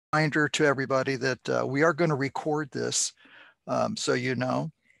Reminder to everybody that we are going to record this, so you know.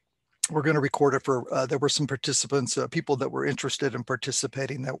 We're going to record it for, there were some participants, people that were interested in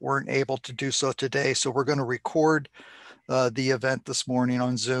participating that weren't able to do so today. So we're going to record the event this morning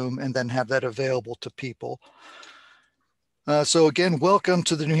on Zoom and then have that available to people. So again, welcome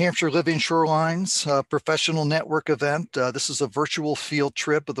to the New Hampshire Living Shorelines professional network event. This is a virtual field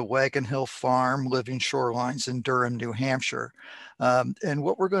trip of the Wagon Hill Farm Living Shorelines in Durham, New Hampshire. And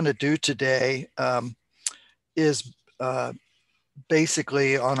what we're going to do today is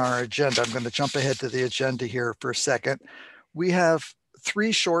basically on our agenda. I'm going to jump ahead to the agenda here for a second. We have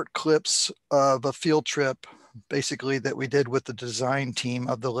 3 short clips of a field trip, basically, that we did with the design team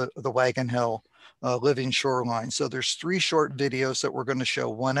of the Wagon Hill Living Shoreline. So there's 3 short videos that we're going to show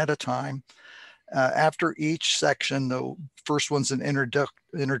one at a time. After each section, the first one's an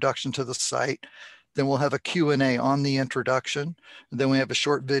introduction to the site. Then we'll have a Q&A on the introduction. And then we have a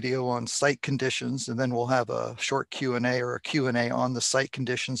short video on site conditions. And then we'll have a short Q&A or a Q&A on the site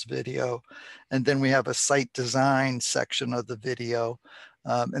conditions video. And then we have a site design section of the video.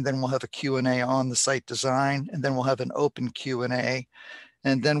 And then we'll have a Q&A on the site design. And then we'll have an open Q&A.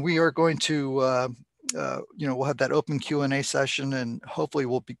 And then we are going to, we'll have that open Q&A session, and hopefully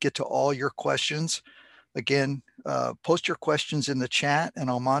we'll get to all your questions. Again, post your questions in the chat and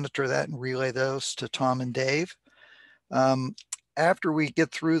I'll monitor that and relay those to Tom and Dave. After we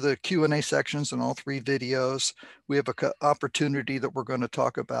get through the Q&A sections in all 3 videos, we have an opportunity that we're going to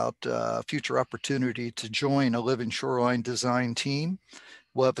talk about, future opportunity to join a Living Shoreline design team.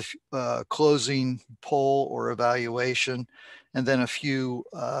 We'll have a closing poll or evaluation, and then a few,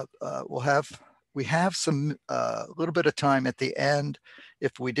 we have some little bit of time at the end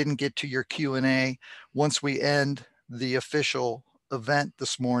if we didn't get to your Q&A. Once we end the official event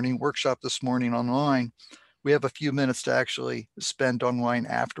this morning, workshop this morning online, we have a few minutes to actually spend online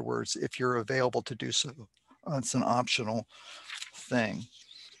afterwards if you're available to do so. It's an optional thing.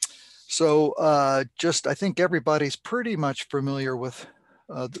 So I think everybody's pretty much familiar with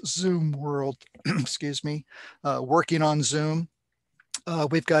the Zoom world, excuse me, working on Zoom.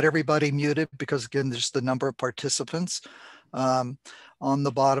 We've got everybody muted because, again, there's the number of participants. On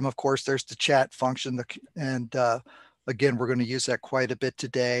the bottom, of course, there's the chat function. And again, we're going to use that quite a bit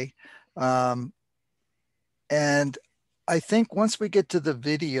today. And I think once we get to the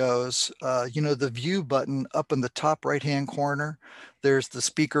videos, the view button up in the top right-hand corner, there's the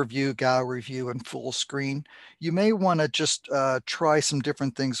speaker view, gallery view, and full screen. You may want to just try some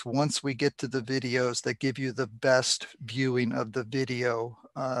different things once we get to the videos that give you the best viewing of the video.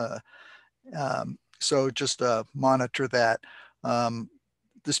 So just monitor that.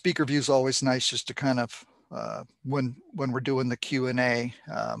 The speaker view is always nice just to kind of, when we're doing the Q&A,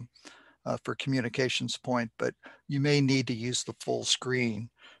 for communications point, but you may need to use the full screen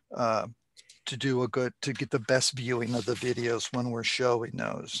to get the best viewing of the videos when we're showing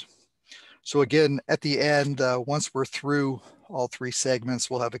those. So again, at the end, once we're through all 3 segments,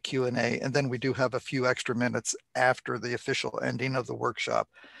 we'll have a Q&A, and then we do have a few extra minutes after the official ending of the workshop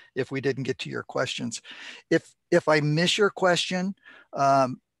if we didn't get to your questions. If I miss your question,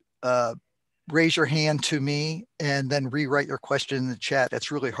 raise your hand to me and then rewrite your question in the chat.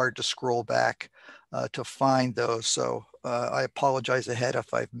 It's really hard to scroll back to find those. So I apologize ahead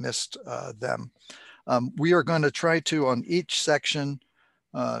if I've missed them. We are going to try to, on each section,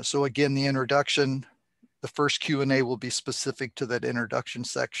 so again, the introduction, the first Q&A will be specific to that introduction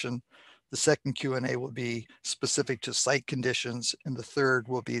section. The second Q&A will be specific to site conditions, and the third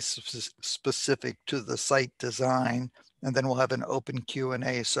will be specific to the site design. And then we'll have an open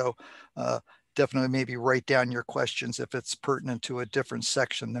Q&A. So definitely maybe write down your questions if it's pertinent to a different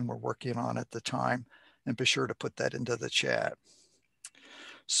section than we're working on at the time, and be sure to put that into the chat.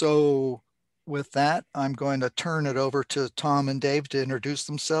 So with that, I'm going to turn it over to Tom and Dave to introduce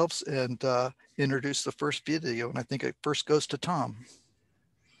themselves and introduce the first video. And I think it first goes to Tom.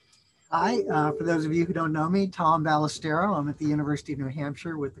 Hi, for those of you who don't know me, Tom Ballestero. I'm at the University of New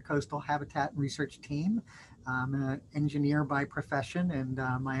Hampshire with the Coastal Habitat and Research Team. I'm an engineer by profession, and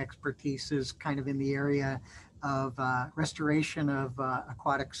my expertise is kind of in the area of restoration of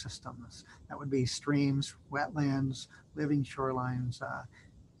aquatic systems. That would be streams, wetlands, living shorelines,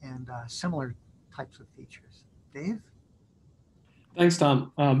 and similar types of features. Dave? Thanks,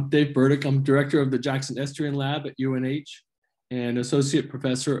 Tom. Dave Burdick. I'm director of the Jackson Estuarine Lab at UNH and associate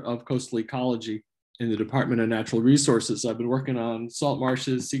professor of coastal ecology in the Department of Natural Resources. I've been working on salt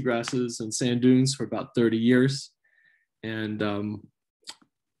marshes, seagrasses, and sand dunes for about 30 years. And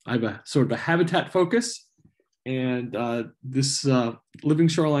I have a sort of a habitat focus. And this Living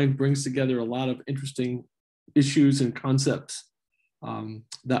Shoreline brings together a lot of interesting issues and concepts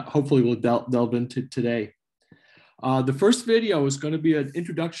that hopefully we'll delve into today. The first video is going to be an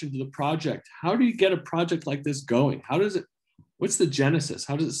introduction to the project. How do you get a project like this going? What's the genesis?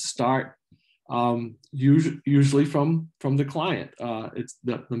 How does it start? Usually from the client, it's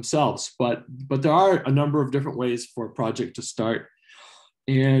themselves, but there are a number of different ways for a project to start.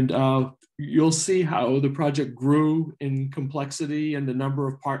 And you'll see how the project grew in complexity and the number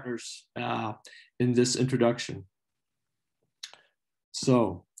of partners in this introduction.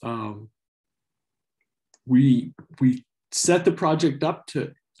 So we set the project up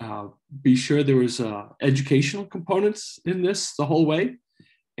to be sure there was educational components in this the whole way.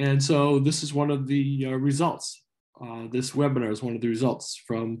 And so this is one of the results. This webinar is one of the results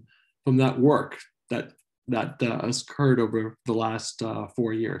from that work that has occurred over the last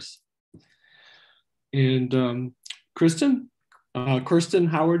 4 years. And Kirsten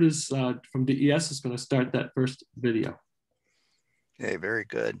Howard is from DES is going to start that first video. Okay, very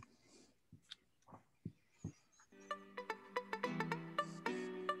good.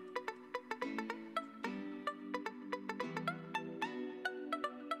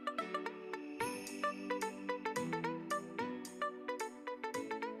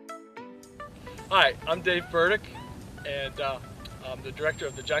 Hi, I'm Dave Burdick, and I'm the director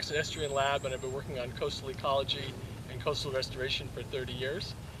of the Jackson Estuarine Lab, and I've been working on coastal ecology and coastal restoration for 30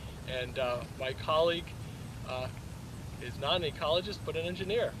 years. And my colleague is not an ecologist, but an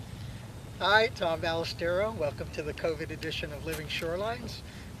engineer. Hi, Tom Ballestero. Welcome to the COVID edition of Living Shorelines.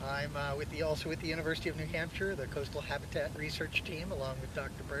 I'm also with the University of New Hampshire, the Coastal Habitat Research Team, along with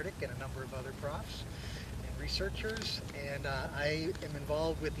Dr. Burdick and a number of other profs and researchers. And I am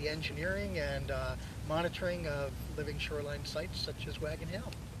involved with the engineering and monitoring of living shoreline sites such as Wagon Hill.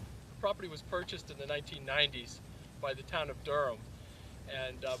 The property was purchased in the 1990s by the town of Durham.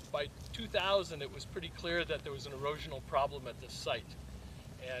 And by 2000, it was pretty clear that there was an erosional problem at the site.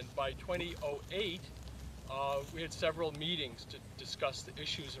 And by 2008, we had several meetings to discuss the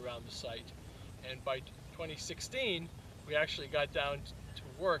issues around the site. And by 2016, we actually got down to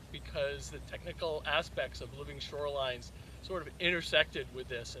work because the technical aspects of living shorelines sort of intersected with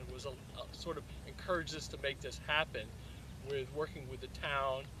this and was sort of encouraged us to make this happen, with working with the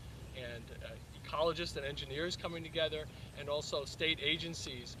town and ecologists and engineers coming together, and also state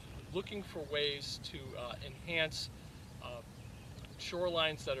agencies looking for ways to enhance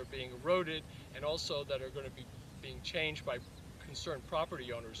shorelines that are being eroded and also that are going to be being changed by concerned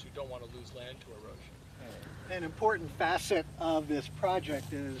property owners who don't want to lose land to erosion. An important facet of this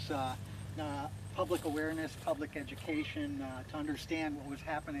project is public awareness, public education, to understand what was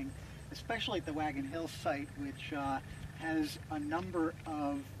happening, especially at the Wagon Hill site, which has a number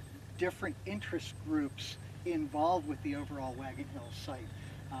of different interest groups involved with the overall Wagon Hill site.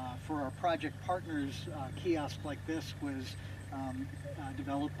 For our project partners, kiosk like this was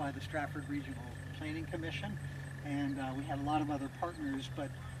developed by the Stratford Regional Planning Commission, and we had a lot of other partners, but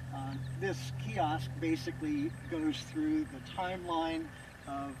this kiosk basically goes through the timeline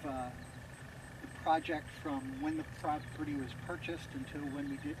of the project from when the property was purchased until when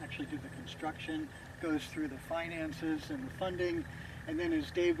we actually do the construction, goes through the finances and the funding, and then, as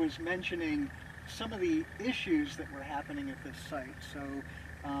Dave was mentioning, some of the issues that were happening at this site. So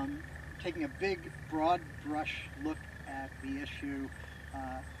taking a big broad brush look at the issue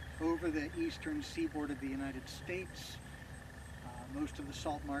over the eastern seaboard of the United States. Most of the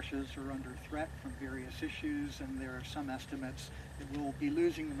salt marshes are under threat from various issues, and there are some estimates that we'll be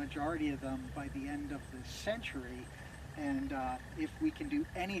losing the majority of them by the end of this century. And if we can do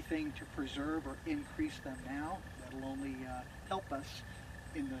anything to preserve or increase them now, that'll only help us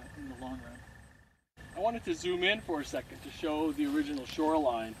in the long run. I wanted to zoom in for a second to show the original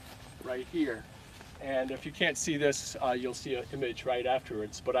shoreline right here. And if you can't see this, you'll see an image right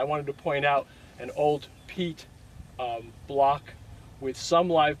afterwards. But I wanted to point out an old peat block with some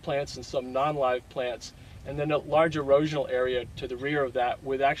live plants and some non-live plants, and then a large erosional area to the rear of that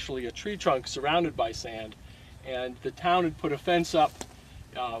with actually a tree trunk surrounded by sand. And the town had put a fence up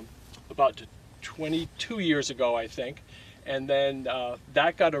about 22 years ago, I think, and then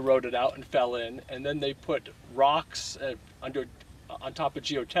that got eroded out and fell in, and then they put rocks on top of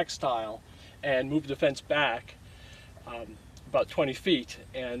geotextile and moved the fence back about 20 feet,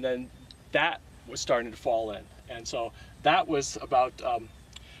 and then that was starting to fall in. And so that was about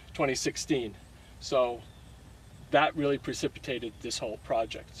 2016. So that really precipitated this whole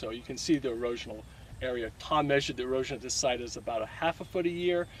project. So you can see the erosional area. Tom measured the erosion at this site as about 1/2 foot a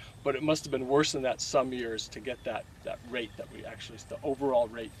year, but it must have been worse than that some years to get that rate that we actually, the overall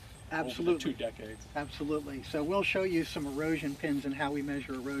rate. Absolutely. Over the 2 decades. Absolutely. So we'll show you some erosion pins and how we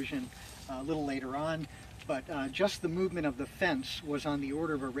measure erosion a little later on. but just the movement of the fence was on the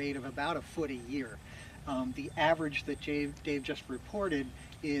order of a rate of about a foot a year. The average that Dave just reported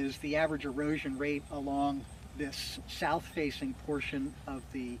is the average erosion rate along this south-facing portion of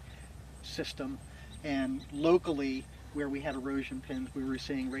the system, and locally where we had erosion pins, we were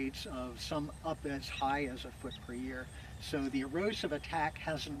seeing rates of some up as high as a foot per year. So the erosive attack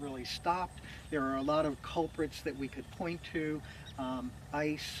hasn't really stopped. There are a lot of culprits that we could point to.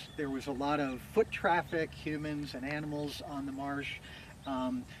 Ice, there was a lot of foot traffic, humans and animals on the marsh.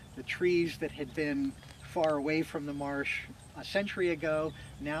 The trees that had been far away from the marsh a century ago,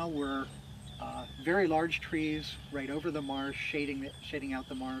 now were very large trees right over the marsh, shading out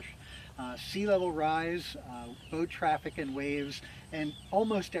the marsh. Sea level rise, boat traffic and waves, and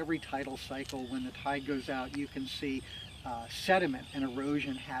almost every tidal cycle when the tide goes out, you can see sediment and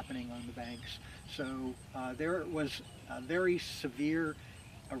erosion happening on the banks. So there was a very severe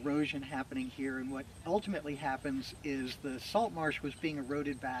erosion happening here, and what ultimately happens is the salt marsh was being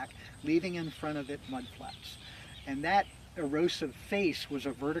eroded back, leaving in front of it mudflats. And that erosive face was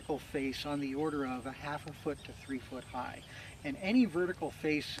a vertical face on the order of a ½ a foot to 3 foot high. And any vertical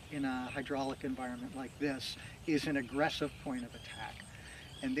face in a hydraulic environment like this is an aggressive point of attack.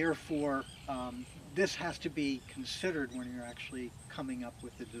 And therefore, this has to be considered when you're actually coming up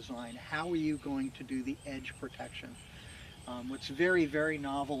with the design. How are you going to do the edge protection? What's very, very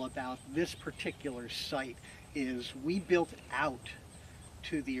novel about this particular site is we built out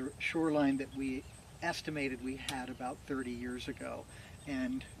to the shoreline that we estimated we had about 30 years ago.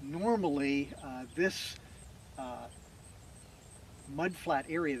 And normally this mudflat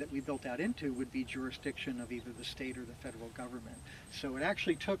area that we built out into would be jurisdiction of either the state or the federal government. So it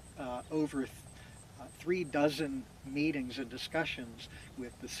actually took over 3 dozen meetings and discussions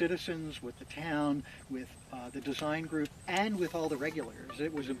with the citizens, with the town, with the design group, and with all the regulators.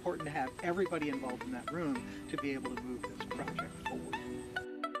 It was important to have everybody involved in that room to be able to move this project forward.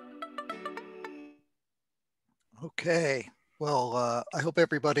 Okay. Well, I hope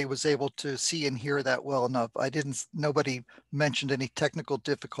everybody was able to see and hear that well enough. Nobody mentioned any technical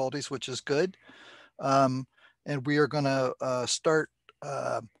difficulties, which is good. And we are going to start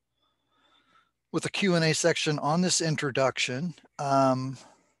with a Q&A section on this introduction.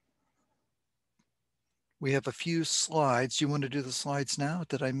 We have a few slides. You want to do the slides now?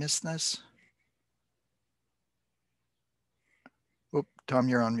 Did I miss this? Oh, Tom,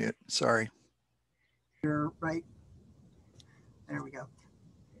 you're on mute. Sorry. You're right. There we go.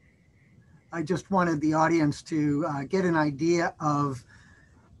 I just wanted the audience to get an idea of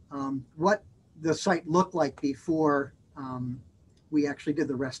what the site looked like before we actually did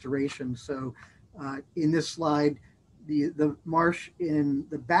the restoration. So in this slide, the marsh in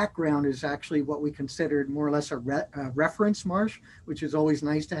the background is actually what we considered more or less a reference marsh, which is always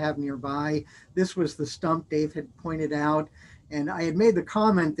nice to have nearby. This was the stump Dave had pointed out. And I had made the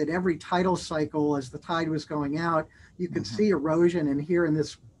comment that every tidal cycle, as the tide was going out, you could see erosion. And here in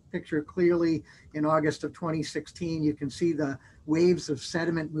this picture, clearly in August of 2016, you can see the waves of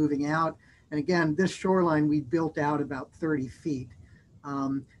sediment moving out. And again, this shoreline we built out about 30 feet.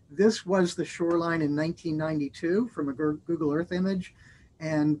 This was the shoreline in 1992 from a Google Earth image.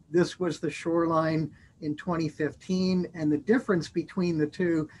 And this was the shoreline in 2015. And the difference between the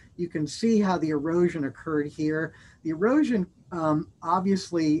two, you can see how the erosion occurred here. The erosion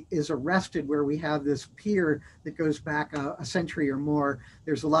obviously is arrested where we have this pier that goes back a century or more.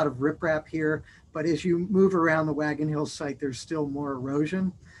 There's a lot of riprap here, but as you move around the Wagon Hill site, there's still more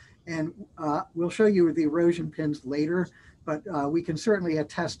erosion. And we'll show you the erosion pins later, but we can certainly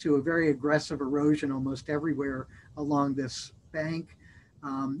attest to a very aggressive erosion almost everywhere along this bank,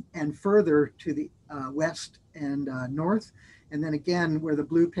 and further to the west and north. And then again, where the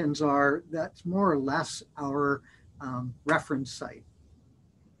blue pins are, that's more or less our reference site.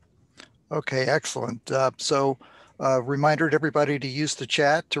 Okay, excellent. So reminder to everybody to use the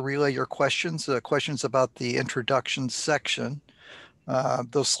chat to relay your questions, questions about the introduction section.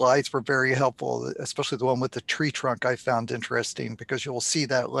 Those slides were very helpful, especially the one with the tree trunk I found interesting, because you'll see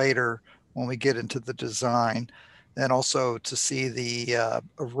that later when we get into the design. And also to see the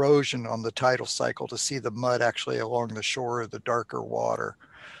erosion on the tidal cycle, to see the mud actually along the shore of the darker water.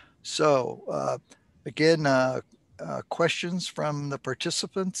 So again, questions from the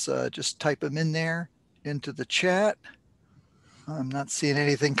participants, just type them in there into the chat. I'm not seeing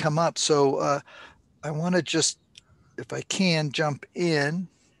anything come up. So I want to just, if I can, jump in,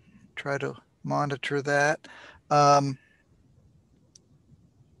 try to monitor that.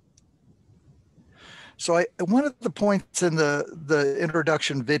 So one of the points in the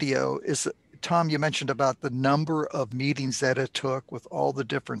introduction video is Tom, you mentioned about the number of meetings that it took with all the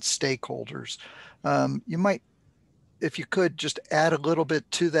different stakeholders. You might, if you could, just add a little bit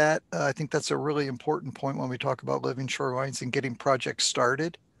to that. I think that's a really important point when we talk about living shorelines and getting projects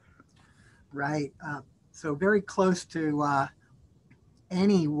started. Right. So very close to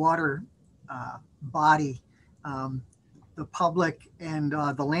any water body, the public and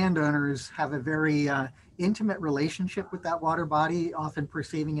the landowners have a very intimate relationship with that water body, often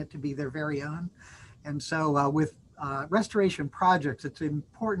perceiving it to be their very own. And so with restoration projects, it's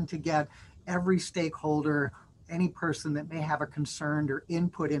important to get every stakeholder, any person that may have a concern or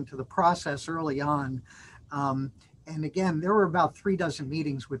input into the process early on. And again, there were about 36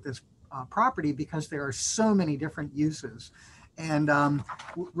 meetings with this property because there are so many different uses. And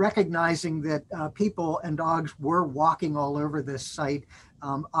recognizing that people and dogs were walking all over this site.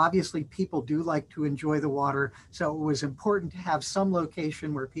 Obviously, people do like to enjoy the water, so it was important to have some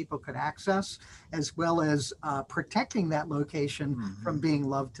location where people could access, as well as protecting that location from being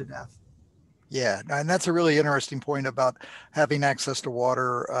loved to death. Yeah, and that's a really interesting point about having access to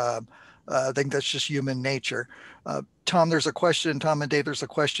water. I think that's just human nature. Tom, there's a question, Tom and Dave, there's a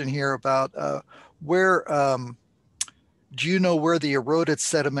question here about where, do you know where the eroded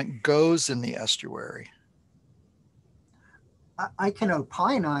sediment goes in the estuary? I can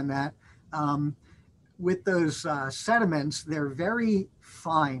opine on that. With those sediments, they're very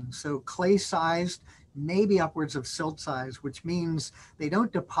fine. So clay sized, maybe upwards of silt size, which means they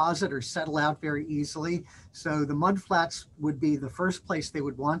don't deposit or settle out very easily. So the mudflats would be the first place they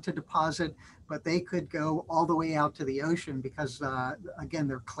would want to deposit, but they could go all the way out to the ocean because, again,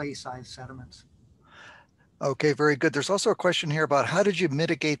 they're clay sized sediments. Okay, very good. There's also a question here about how did you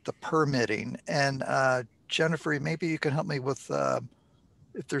mitigate the permitting? And Jennifer, maybe you can help me with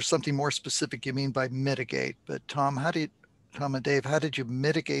if there's something more specific you mean by mitigate. But Tom, Tom and Dave, how did you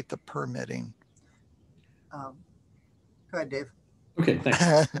mitigate the permitting? Go ahead, Dave. Okay,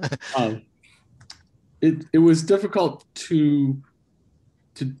 thanks. It was difficult to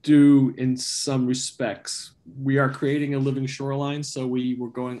do in some respects. We are creating a living shoreline, so we were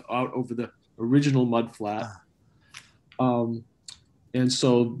going out over the original mud flat. And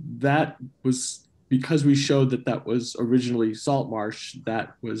so that was, because we showed that that was originally salt marsh,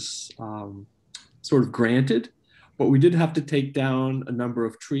 that was sort of granted, but we did have to take down a number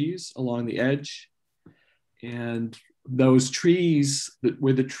of trees along the edge. And those trees,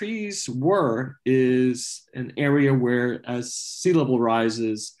 where the trees were, is an area where, as sea level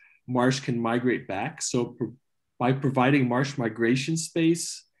rises, marsh can migrate back. So by providing marsh migration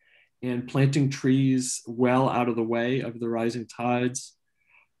space and planting trees well out of the way of the rising tides,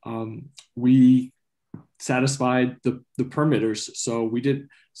 we satisfied the permitters. So we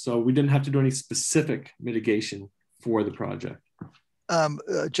didn't have to do any specific mitigation for the project.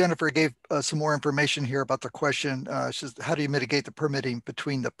 Jennifer gave some more information here about the question. She says, how do you mitigate the permitting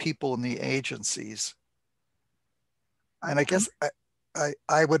between the people and the agencies? And I guess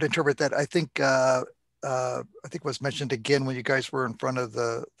I would interpret that. I think it was mentioned again when you guys were in front of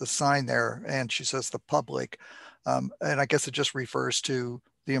the sign there, and she says the public. And I guess it just refers to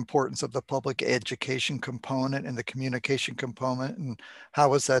the importance of the public education component and the communication component, and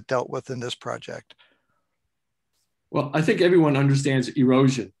how is that dealt with in this project? Well, I think everyone understands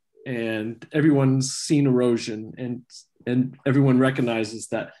erosion, and everyone's seen erosion, and everyone recognizes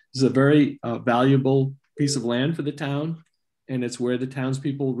that this is a very valuable piece of land for the town, and it's where the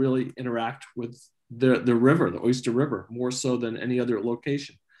townspeople really interact with the river, the Oyster River, more so than any other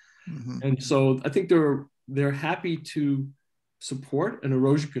location. Mm-hmm. And so I think they're happy to support an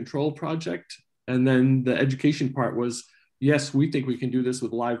erosion control project. And then the education part was, yes, we think we can do this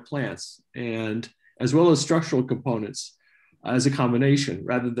with live plants, and as well as structural components as a combination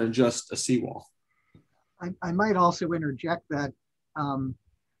rather than just a seawall. I might also interject that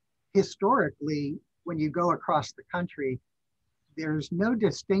historically, when you go across the country, there's no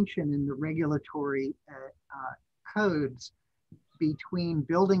distinction in the regulatory codes between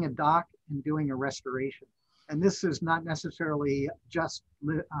building a dock and doing a restoration. And this is not necessarily just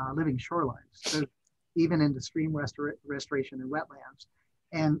living shorelines, so even into stream restoration and wetlands.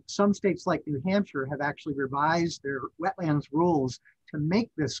 And some states like New Hampshire have actually revised their wetlands rules to make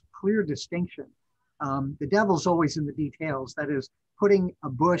this clear distinction. The devil's always in the details. That is, putting a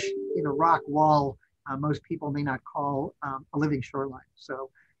bush in a rock wall, most people may not call a living shoreline. So,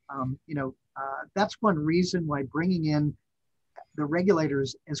 that's one reason why bringing in the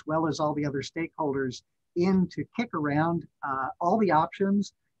regulators as well as all the other stakeholders in to kick around all the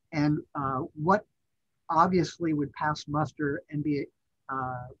options and what obviously would pass muster and be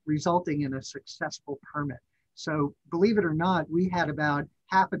resulting in a successful permit. So believe it or not, we had about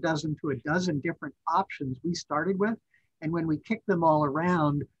half a dozen to a dozen different options we started with. And when we kicked them all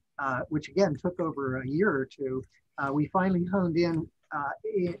around, which again took over a year or two, we finally honed in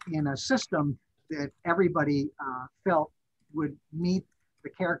a system that everybody felt would meet the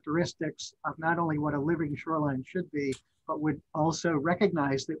characteristics of not only what a living shoreline should be, but would also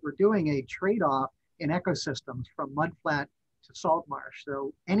recognize that we're doing a trade-off in ecosystems from mudflat to salt marsh.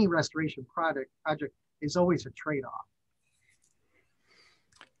 So any restoration project is always a trade-off.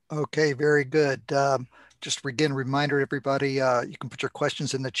 Okay, very good. Just again, reminder to everybody, you can put your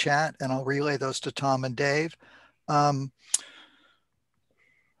questions in the chat and I'll relay those to Tom and Dave.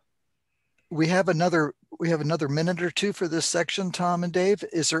 We have another minute or two for this section, Tom and Dave.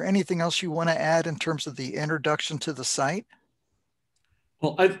 Is there anything else you want to add in terms of the introduction to the site?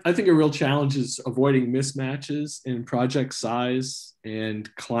 Well, I think a real challenge is avoiding mismatches in project size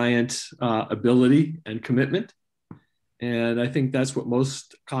and client ability and commitment. And I think that's what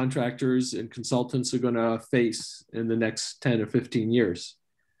most contractors and consultants are going to face in the next 10 or 15 years.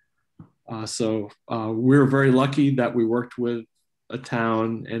 So we're very lucky that we worked with a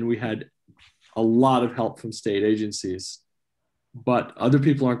town and we had a lot of help from state agencies, but other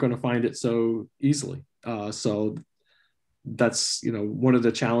people aren't going to find it so easily. So that's, you know, one of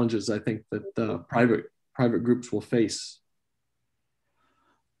the challenges I think that private groups will face.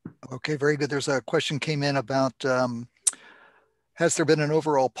 Okay, very good. There's a question came in about has there been an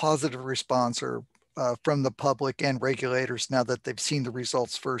overall positive response or from the public and regulators now that they've seen the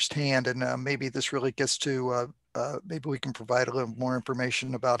results firsthand? And maybe this really gets to maybe we can provide a little more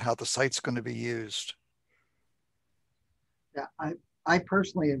information about how the site's going to be used. Yeah, I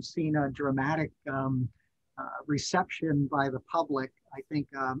personally have seen a dramatic reception by the public. I think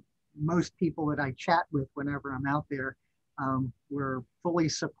most people that I chat with whenever I'm out there were fully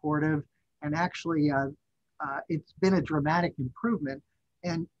supportive, and actually it's been a dramatic improvement.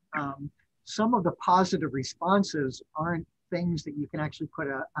 And some of the positive responses aren't things that you can actually put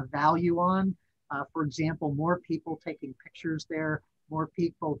a value on. For example, more people taking pictures there, more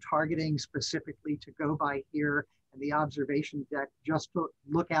people targeting specifically to go by here and the observation deck just to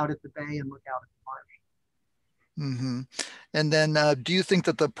look out at the bay and look out at the marsh. Mm-hmm. And then do you think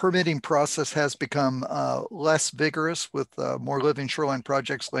that the permitting process has become less vigorous with more living shoreline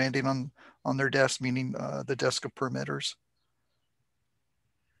projects landing on their desk, meaning the desk of permitters?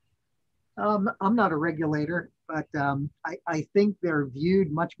 I'm not a regulator, but I think they're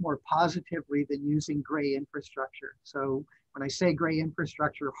viewed much more positively than using gray infrastructure. So when I say gray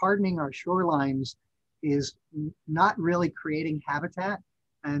infrastructure, hardening our shorelines is not really creating habitat.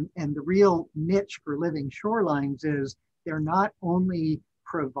 And the real niche for living shorelines is they're not only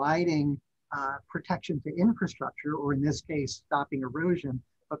providing protection to infrastructure, or in this case, stopping erosion,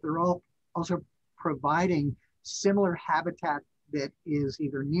 but they're also providing similar habitat that is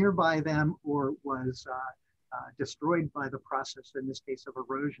either nearby them or was destroyed by the process, in this case of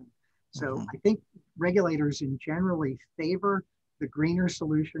erosion. So I think regulators in generally favor the greener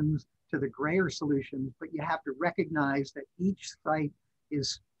solutions to the grayer solutions, but you have to recognize that each site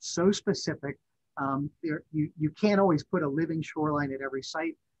is so specific. You can't always put a living shoreline at every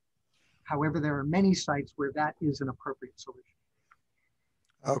site. However, there are many sites where that is an appropriate solution.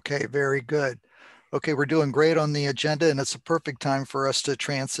 Okay, very good. Okay, we're doing great on the agenda, and it's a perfect time for us to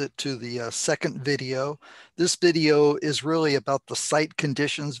transit to the second video. This video is really about the site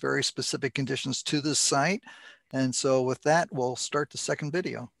conditions, very specific conditions to this site. And so with that, we'll start the second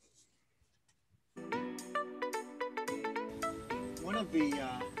video. One of the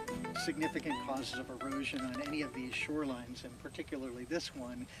significant causes of erosion on any of these shorelines, and particularly this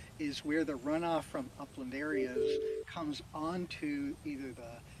one, is where the runoff from upland areas comes onto either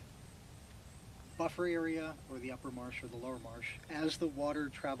the buffer area or the upper marsh or the lower marsh. As the water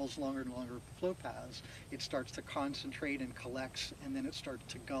travels longer and longer flow paths, it starts to concentrate and collects, and then it starts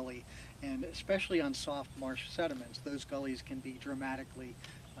to gully. And especially on soft marsh sediments, those gullies can be dramatically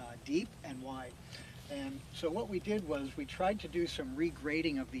deep and wide. And so what we did was we tried to do some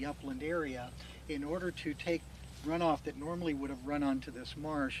regrading of the upland area in order to take runoff that normally would have run onto this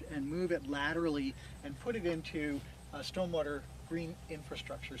marsh and move it laterally and put it into a stormwater green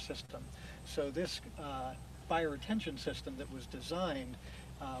infrastructure system. So this fire retention system that was designed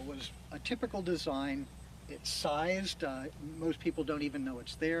was a typical design. It's sized. Most people don't even know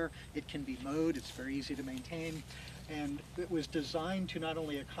it's there. It can be mowed. It's very easy to maintain. And it was designed to not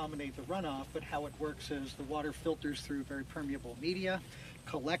only accommodate the runoff, but how it works is the water filters through very permeable media,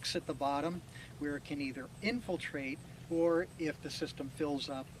 collects at the bottom, where it can either infiltrate, or if the system fills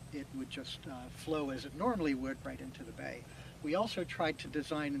up, it would just flow as it normally would right into the bay. We also tried to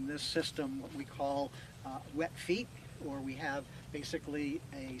design in this system what we call wet feet, or we have basically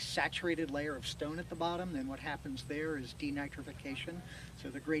a saturated layer of stone at the bottom. Then what happens there is denitrification. So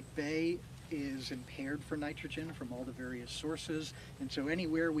the Great Bay is impaired for nitrogen from all the various sources, and so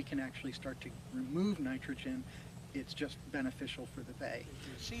anywhere we can actually start to remove nitrogen, it's just beneficial for the bay. As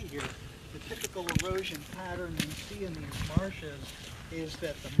you see here, the typical erosion pattern you see in these marshes is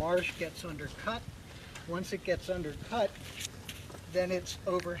that the marsh gets undercut. Once it gets undercut, then it's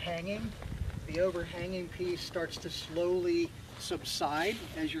overhanging. The overhanging piece starts to slowly subside,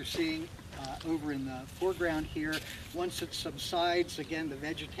 as you're seeing over in the foreground here. Once it subsides, again, the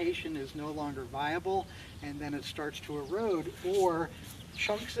vegetation is no longer viable, and then it starts to erode, or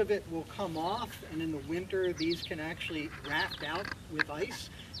chunks of it will come off, and in the winter these can actually raft out with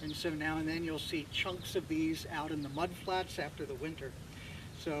ice, and so now and then you'll see chunks of these out in the mud flats after the winter.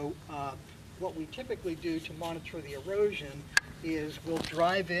 So what we typically do to monitor the erosion is we'll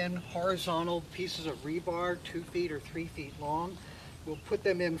drive in horizontal pieces of rebar 2 feet or 3 feet long. We'll put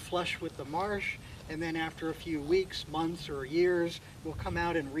them in flush with the marsh, and then after a few weeks, months, or years, we'll come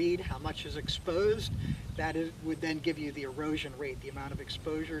out and read how much is exposed. That would then give you the erosion rate, the amount of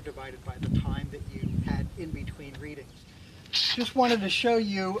exposure divided by the time that you had in between readings. Just wanted to show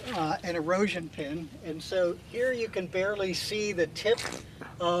you an erosion pin, and so here you can barely see the tip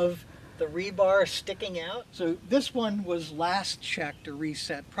of the rebar sticking out. So this one was last checked or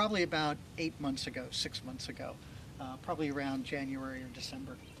reset probably about 8 months ago, 6 months ago, probably around January or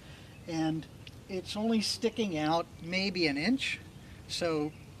December. And it's only sticking out maybe an inch.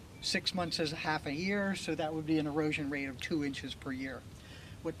 So 6 months is half a year, so that would be an erosion rate of 2 inches per year.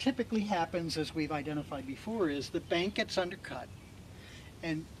 What typically happens, as we've identified before, is the bank gets undercut.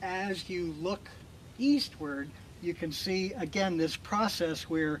 And as you look eastward, you can see, again, this process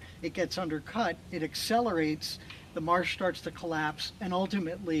where it gets undercut, it accelerates, the marsh starts to collapse, and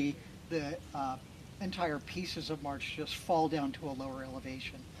ultimately the entire pieces of marsh just fall down to a lower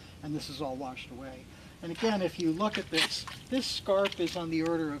elevation, and this is all washed away. And again, if you look at this scarp is on the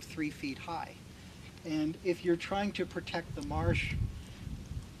order of 3 feet high. And if you're trying to protect the marsh,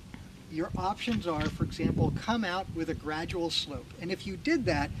 your options are, for example, come out with a gradual slope. And if you did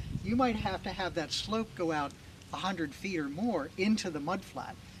that, you might have to have that slope go out 100 feet or more into the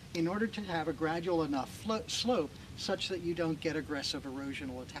mudflat in order to have a gradual enough slope such that you don't get aggressive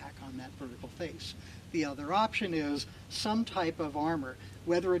erosional attack on that vertical face. The other option is some type of armor,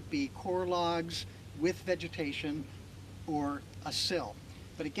 whether it be core logs with vegetation or a sill.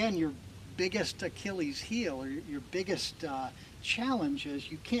 But again, your biggest Achilles heel, or your biggest challenge is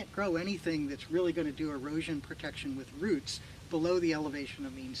you can't grow anything that's really going to do erosion protection with roots below the elevation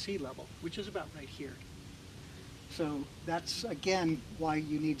of mean sea level, which is about right here. So that's, again, why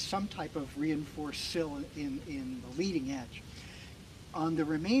you need some type of reinforced sill in the leading edge. On the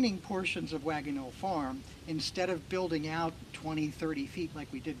remaining portions of Wagon Hill Farm, instead of building out 20, 30 feet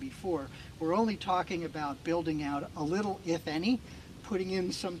like we did before, we're only talking about building out a little, if any, putting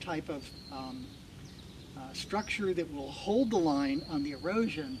in some type of structure that will hold the line on the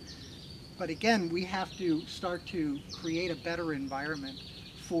erosion. But again, we have to start to create a better environment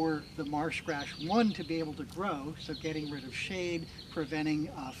for the marsh grass, one, to be able to grow, so getting rid of shade, preventing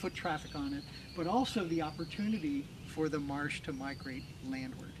foot traffic on it, but also the opportunity for the marsh to migrate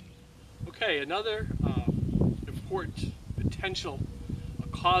landward. Okay, another important potential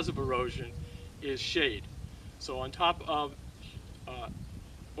cause of erosion is shade. So on top of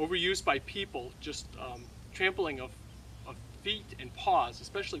overuse by people, just trampling of feet and paws,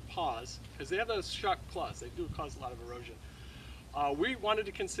 especially paws, because they have those sharp claws, they do cause a lot of erosion. We wanted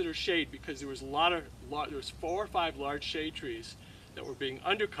to consider shade because there was there was 4 or 5 large shade trees that were being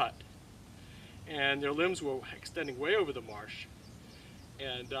undercut, and their limbs were extending way over the marsh.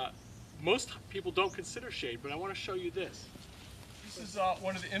 And most people don't consider shade, but I want to show you this. This is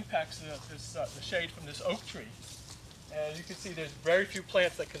one of the impacts of this, the shade from this oak tree. And you can see there's very few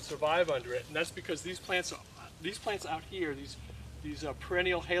plants that can survive under it, and that's because these plants out here, these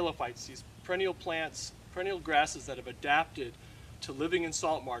perennial halophytes, these perennial plants, perennial grasses that have adapted to living in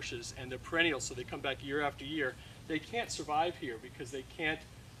salt marshes, and they're perennial, so they come back year after year. They can't survive here because they can't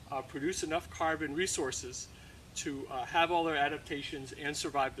produce enough carbon resources to have all their adaptations and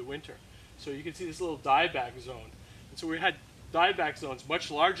survive the winter. So you can see this little dieback zone. And so we had dieback zones much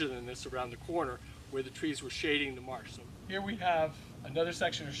larger than this around the corner where the trees were shading the marsh. So here we have another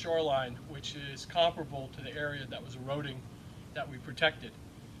section of shoreline which is comparable to the area that was eroding that we protected.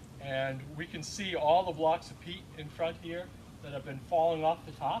 And we can see all the blocks of peat in front here that have been falling off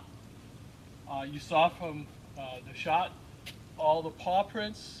the top. You saw from the shot all the paw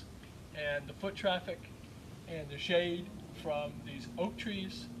prints and the foot traffic and the shade from these oak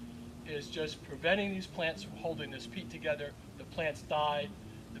trees is just preventing these plants from holding this peat together. The plants die,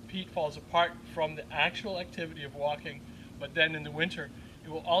 the peat falls apart from the actual activity of walking, but then in the winter it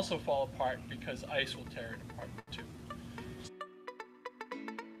will also fall apart because ice will tear it apart too.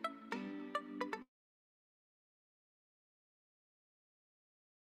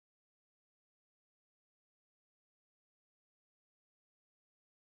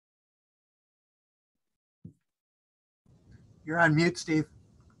 You're on mute, Steve.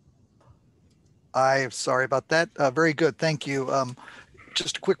 I'm sorry about that. Very good. Thank you.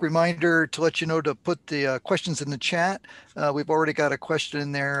 Just a quick reminder to let you know to put the questions in the chat. We've already got a question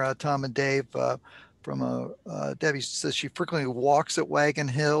in there, Tom and Dave, from Debbie says she frequently walks at Wagon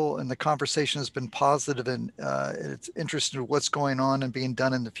Hill and the conversation has been positive and it's interested in what's going on and being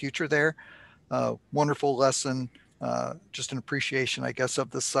done in the future there. Wonderful lesson, just an appreciation, I guess, of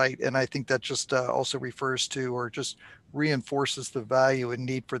the site. And I think that just also refers to or just reinforces the value and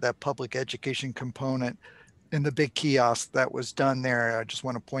need for that public education component in the big kiosk that was done there. I just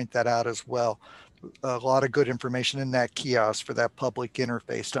want to point that out as well. A lot of good information in that kiosk for that public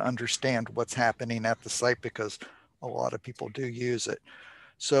interface to understand what's happening at the site because a lot of people do use it.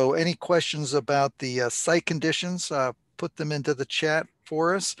 So any questions about the site conditions, put them into the chat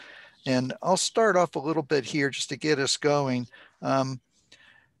for us. And I'll start off a little bit here just to get us going.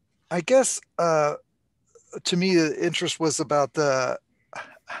 I guess to me, the interest was about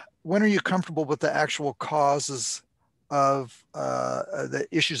when are you comfortable with the actual causes of the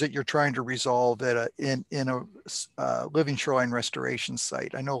issues that you're trying to resolve in a living shoreline restoration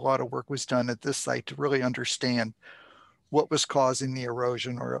site? I know a lot of work was done at this site to really understand what was causing the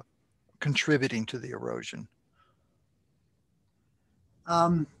erosion or contributing to the erosion.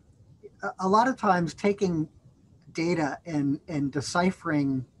 A lot of times taking data and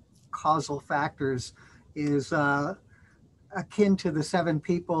deciphering causal factors is akin to the 7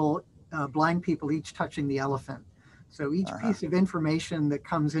 people, blind people each touching the elephant. So each piece of information that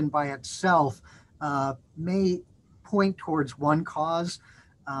comes in by itself may point towards one cause.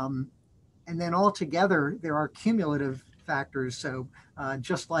 And then altogether, there are cumulative factors. So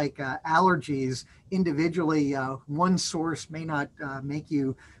just like allergies, individually, one source may not make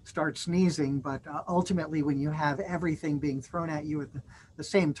you start sneezing, but ultimately when you have everything being thrown at you at the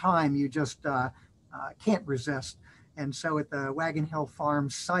same time, you just can't resist. And so at the Wagon Hill Farm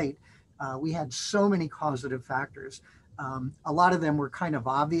site, we had so many causative factors. A lot of them were kind of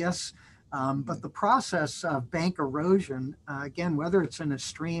obvious, but the process of bank erosion, again, whether it's in a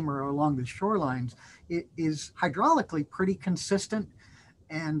stream or along the shorelines, it is hydraulically pretty consistent.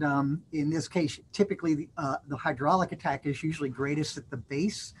 And in this case, typically the hydraulic attack is usually greatest at the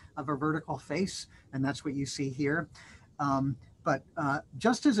base of a vertical face, and that's what you see here. But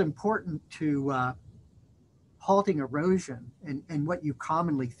just as important to halting erosion and what you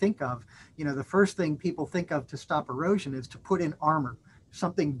commonly think of, the first thing people think of to stop erosion is to put in armor,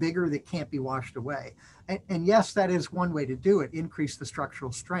 something bigger that can't be washed away. And yes, that is one way to do it, increase the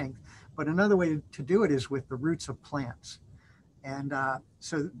structural strength. But another way to do it is with the roots of plants. And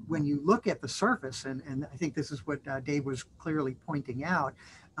so when you look at the surface, and I think this is what Dave was clearly pointing out,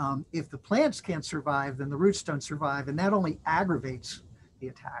 if the plants can't survive, then the roots don't survive, and that only aggravates the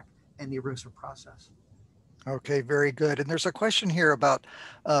attack and the erosive process. Okay, very good. And there's a question here about,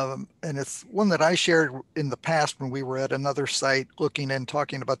 and it's one that I shared in the past when we were at another site looking and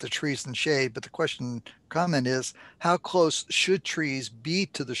talking about the trees and shade. But the comment is, how close should trees be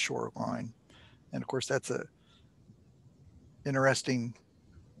to the shoreline? And of course, that's a interesting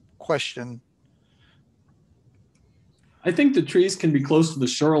question. I think the trees can be close to the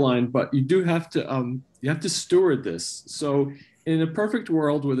shoreline, but you do have to steward this. So in a perfect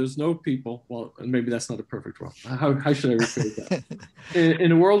world where there's no people, well, maybe that's not a perfect world. How should I rephrase that?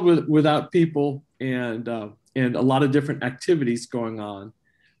 In a world without people and a lot of different activities going on,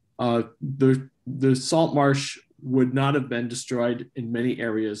 the salt marsh would not have been destroyed in many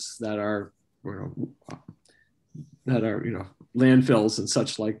areas that are landfills and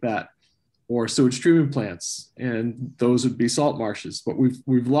such like that, or sewage treatment plants, and those would be salt marshes. But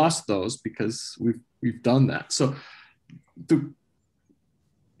we've lost those because we've done that. So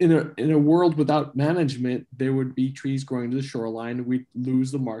in a world without management, there would be trees growing to the shoreline, and we'd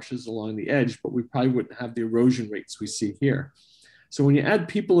lose the marshes along the edge, but we probably wouldn't have the erosion rates we see here. So when you add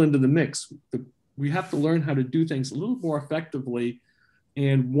people into the mix, we have to learn how to do things a little more effectively.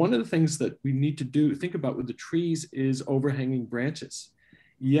 And one of the things that we need to think about with the trees is overhanging branches.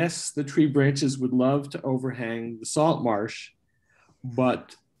 Yes, the tree branches would love to overhang the salt marsh,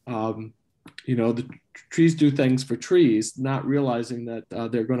 but the trees do things for trees, not realizing that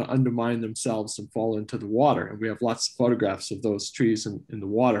they're going to undermine themselves and fall into the water. And we have lots of photographs of those trees in the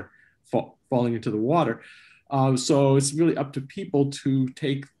water, falling into the water. So it's really up to people to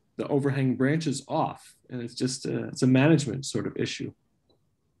take the overhanging branches off. And it's just, it's a management sort of issue.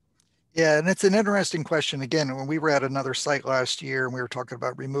 Yeah, and it's an interesting question. Again, when we were at another site last year and we were talking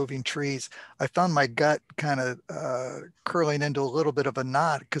about removing trees, I found my gut kind of curling into a little bit of a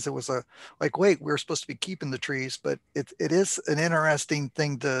knot because it was like, wait, we're supposed to be keeping the trees, but it is an interesting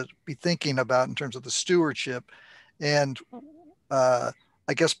thing to be thinking about in terms of the stewardship and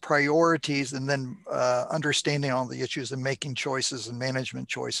I guess priorities, and then understanding all the issues and making choices and management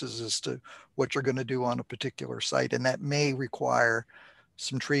choices as to what you're going to do on a particular site. And that may require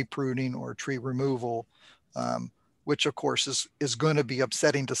some tree pruning or tree removal, which of course is going to be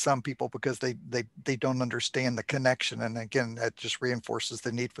upsetting to some people because they don't understand the connection. And again, that just reinforces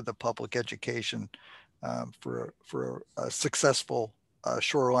the need for the public education for a successful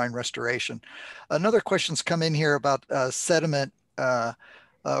shoreline restoration. Another question's come in here about sediment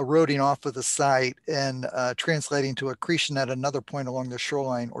eroding off of the site and translating to accretion at another point along the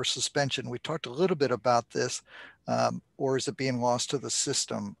shoreline or suspension. We talked a little bit about this. Or is it being lost to the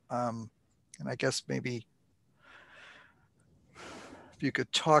system? And I guess maybe if you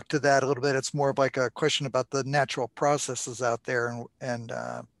could talk to that a little bit. It's more of like a question about the natural processes out there and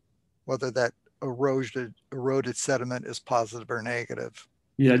whether that eroded sediment is positive or negative.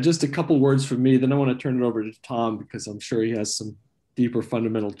 Yeah, just a couple words from me. Then I want to turn it over to Tom because I'm sure he has some deeper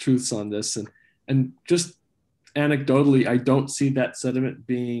fundamental truths on this. And just anecdotally, I don't see that sediment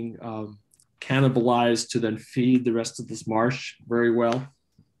being cannibalized to then feed the rest of this marsh very well.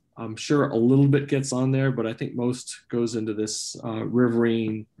 I'm sure a little bit gets on there, but I think most goes into this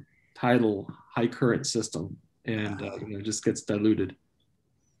riverine, tidal, high current system and just gets diluted.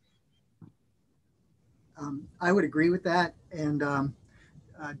 I would agree with that. And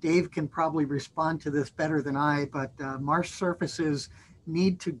Dave can probably respond to this better than I, but marsh surfaces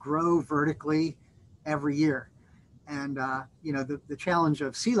need to grow vertically every year. And, the challenge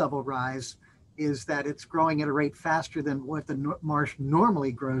of sea level rise is that it's growing at a rate faster than what the marsh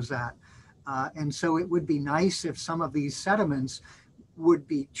normally grows at. And so it would be nice if some of these sediments would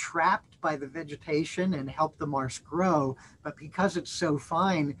be trapped by the vegetation and help the marsh grow. But because it's so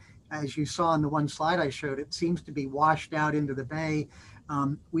fine, as you saw in the one slide I showed, it seems to be washed out into the bay.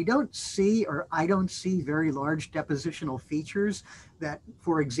 We don't see, or I don't see, very large depositional features that,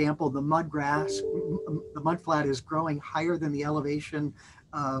 for example, the mudgrass, the mudflat is growing higher than the elevation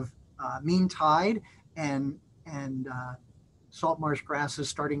of mean tide, and salt marsh grass is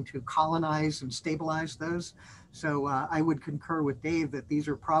starting to colonize and stabilize those. So I would concur with Dave that these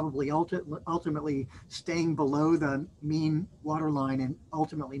are probably ultimately staying below the mean water line and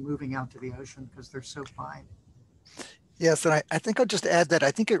ultimately moving out to the ocean because they're so fine. Yes, and I think I'll just add that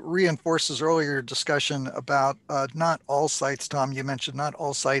I think it reinforces earlier discussion about not all sites, Tom, you mentioned not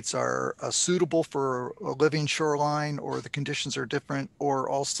all sites are suitable for a living shoreline, or the conditions are different, or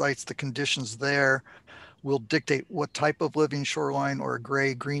all sites, the conditions there will dictate what type of living shoreline or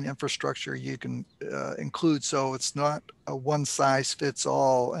gray-green infrastructure you can include. So it's not a one size fits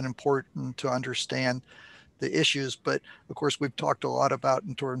all, and important to understand the issues. But of course, we've talked a lot about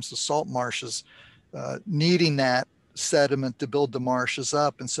in terms of salt marshes, needing that sediment to build the marshes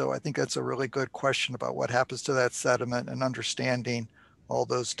up. And so I think that's a really good question about what happens to that sediment and understanding all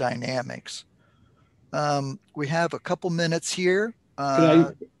those dynamics. We have a couple minutes here.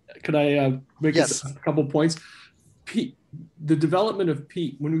 Could I make yes. a couple points? Peat, the development of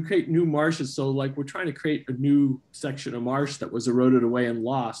peat, when we create new marshes, so like we're trying to create a new section of marsh that was eroded away and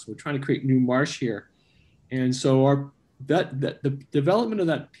lost. We're trying to create new marsh here. And so the development of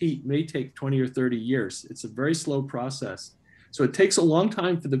that peat may take 20 or 30 years. It's a very slow process. So it takes a long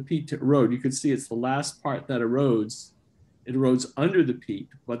time for the peat to erode. You can see it's the last part that erodes. It erodes under the peat,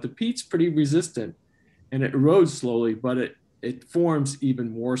 but the peat's pretty resistant and it erodes slowly, but it forms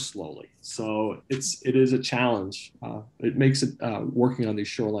even more slowly. So it is a challenge. It makes it working on these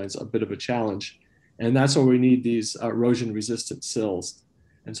shorelines a bit of a challenge. And that's why we need these erosion resistant sills.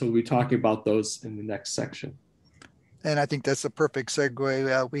 And so we'll be talking about those in the next section. And I think that's a perfect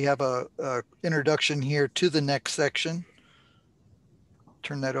segue. We have a introduction here to the next section.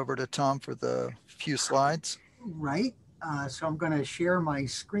 Turn that over to Tom for the few slides. Right. So I'm going to share my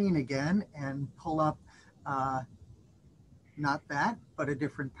screen again and pull up not that, but a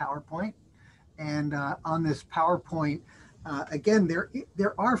different PowerPoint. And on this PowerPoint, again,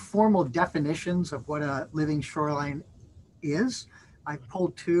 there are formal definitions of what a living shoreline is. I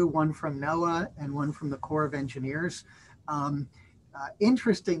pulled two, one from NOAA and one from the Corps of Engineers.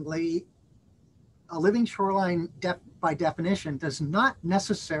 Interestingly, a living shoreline by definition does not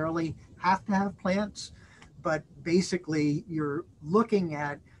necessarily have to have plants, but basically you're looking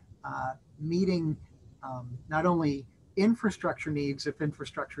at meeting not only infrastructure needs if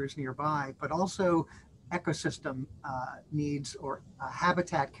infrastructure is nearby, but also ecosystem needs or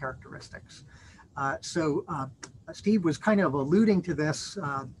habitat characteristics. So Steve was kind of alluding to this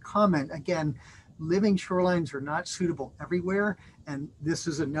comment. Again, living shorelines are not suitable everywhere. And this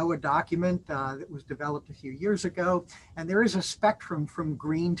is a NOAA document that was developed a few years ago. And there is a spectrum from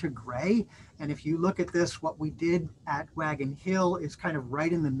green to gray. And if you look at this, what we did at Wagon Hill is kind of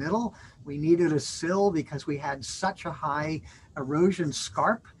right in the middle. We needed a sill because we had such a high erosion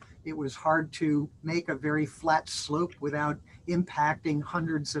scarp. It was hard to make a very flat slope without impacting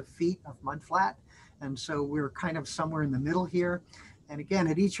hundreds of feet of mudflat. And so we're kind of somewhere in the middle here. And again,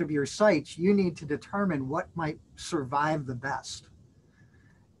 at each of your sites, you need to determine what might survive the best.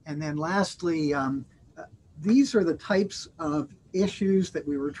 And then lastly, these are the types of issues that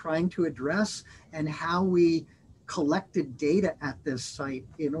we were trying to address and how we collected data at this site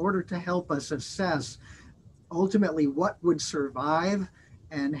in order to help us assess ultimately what would survive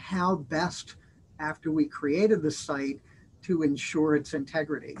and how best, after we created the site, to ensure its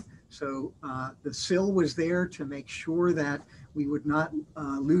integrity. So the sill was there to make sure that we would not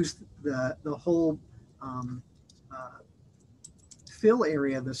lose the whole fill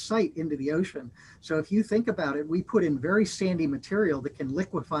area of the site into the ocean. So if you think about it, we put in very sandy material that can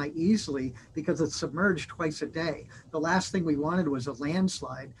liquefy easily because it's submerged twice a day. The last thing we wanted was a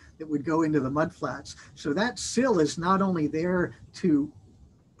landslide that would go into the mudflats. So that sill is not only there to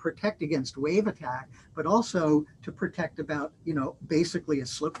protect against wave attack, but also to protect about, basically a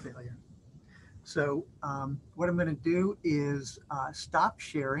slope failure. So what I'm going to do is stop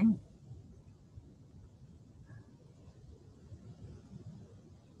sharing.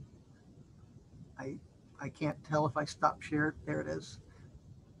 I can't tell if I stop share. There it is.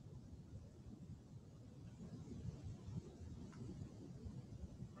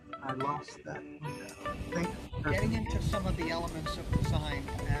 I lost that window. Getting into some of the elements of design,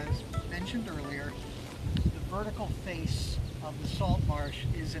 as mentioned earlier, the vertical face of the salt marsh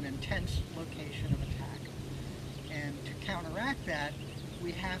is an intense location of attack. And to counteract that,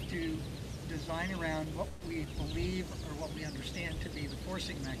 we have to design around what we believe or what we understand to be the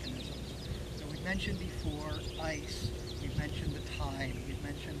forcing mechanisms. So we mentioned before ice, we've mentioned the tide, we've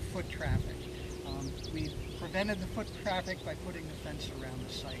mentioned foot traffic. We've prevented the foot traffic by putting the fence around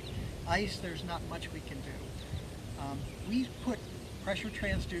the site. Ice, there's not much we can do. We put pressure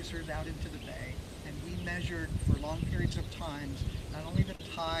transducers out into the bay, and we measured for long periods of times not only the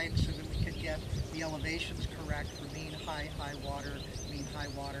tide so that we could get the elevations correct for mean high water,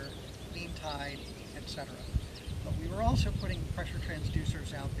 mean tide, etc. But we were also putting pressure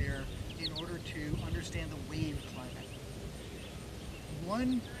transducers out there in order to understand the wave climate.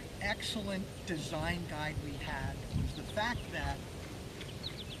 One excellent design guide we had was the fact that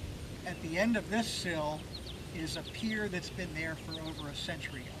at the end of this sill is a pier that's been there for over a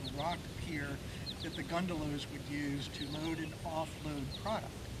century, a rock pier that the gondolas would use to load and offload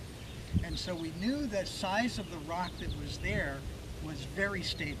product. And so we knew the size of the rock that was there was very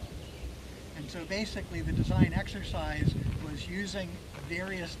stable. And so basically the design exercise was using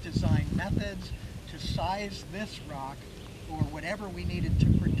various design methods to size this rock or whatever we needed to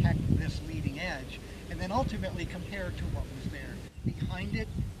protect this leading edge, and then ultimately compare to what was there. Behind it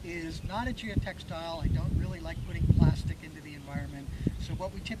is not a geotextile. I don't really like putting plastic into the environment. So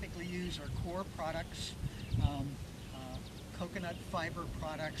what we typically use are core products, coconut fiber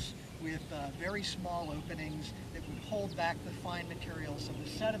products with very small openings that would hold back the fine materials of the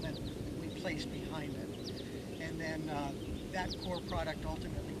sediment that we place behind it. And then that core product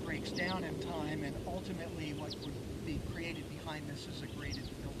ultimately breaks down in time, and ultimately what would be created behind this is a graded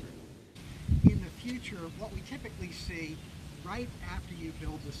filter. In the future, what we typically see right after you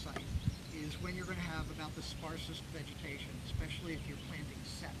build the site is when you're going to have about the sparsest vegetation, especially if you're planting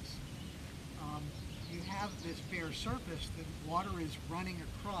sets. You have this bare surface that water is running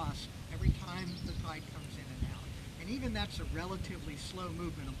across every time the tide comes in and out. And even that's a relatively slow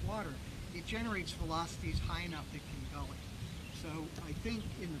movement of water. It generates velocities high enough that can go it. So I think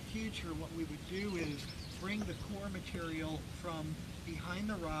in the future what we would do is bring the core material from behind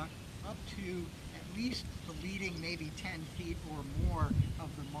the rock up to at least the leading maybe 10 feet or more of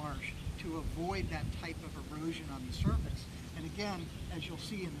the marsh to avoid that type of erosion on the surface. And again, as you'll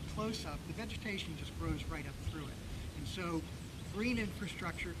see in the close-up, the vegetation just grows right up through it. And so green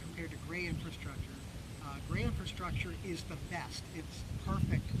infrastructure compared to gray infrastructure is the best. It's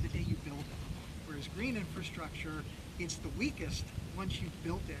perfect the day you build it. Whereas green infrastructure, it's the weakest once you've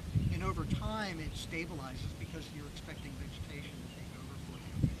built it, and over time it stabilizes because you're expecting vegetation to take over for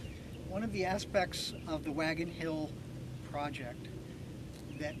you. One of the aspects of the Wagon Hill project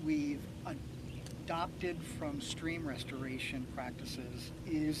that we've adopted from stream restoration practices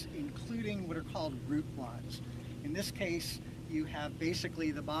is including what are called root wads. In this case, you have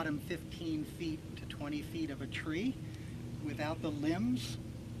basically the bottom 15 feet to 20 feet of a tree without the limbs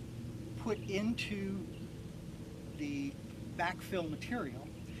put into the backfill material,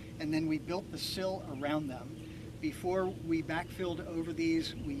 and then we built the sill around them. Before we backfilled over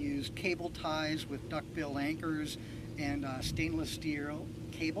these, we used cable ties with duckbill anchors and stainless steel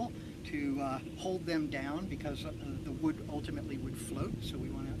cable to hold them down, because the wood ultimately would float, so we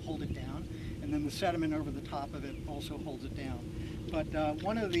want to hold it down. And then the sediment over the top of it also holds it down. But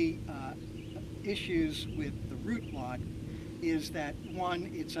one of the issues with the root wad is that,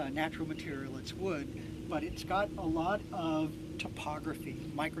 one, it's a natural material, it's wood, but it's got a lot of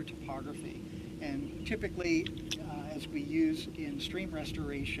topography, microtopography. And typically, as we use in stream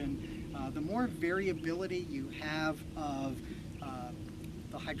restoration, the more variability you have of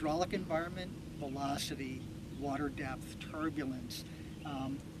the hydraulic environment, velocity, water depth, turbulence,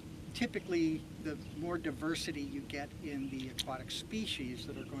 typically the more diversity you get in the aquatic species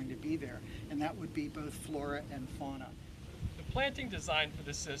that are going to be there, and that would be both flora and fauna. The planting design for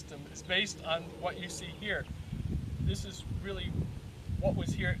this system is based on what you see here. This is really what was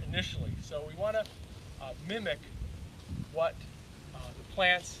here initially. So we want to mimic what the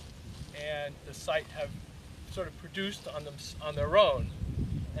plants and the site have sort of produced on their own.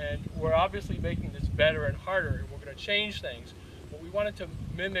 And we're obviously making this better and harder, and we're going to change things. But we wanted to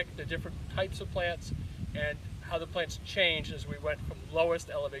mimic the different types of plants and how the plants changed as we went from lowest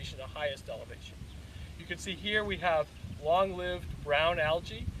elevation to highest elevation. You can see here we have long-lived brown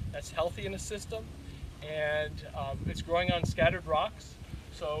algae that's healthy in the system, and it's growing on scattered rocks.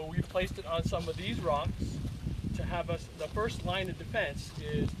 So we placed it on some of these rocks to have us, the first line of defense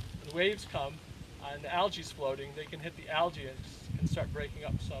is when the waves come and the algae's floating, they can hit the algae and start breaking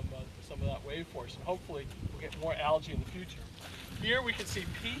up some of that wave force, and hopefully we'll get more algae in the future. Here we can see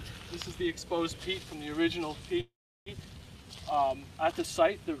peat. This is the exposed peat from the original peat at the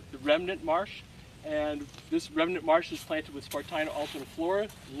site, the remnant marsh. And this remnant marsh is planted with Spartina alterniflora,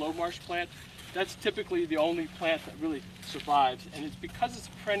 low marsh plant. That's typically the only plant that really survives, and it's because it's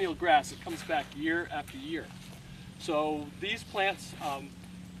a perennial grass, it comes back year after year. So these plants,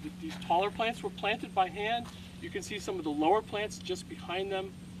 these taller plants were planted by hand. You can see some of the lower plants just behind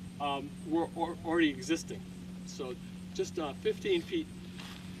them were already existing. So just 15 feet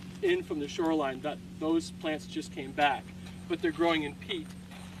in from the shoreline, those plants just came back, but they're growing in peat.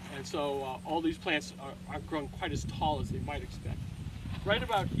 And so all these plants aren't growing quite as tall as they might expect. Right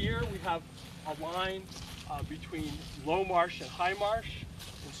about here, we have a line between low marsh and high marsh.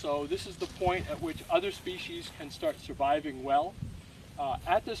 And so this is the point at which other species can start surviving well.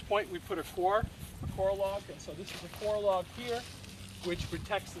 At this point, we put a core log. And so this is a core log here, which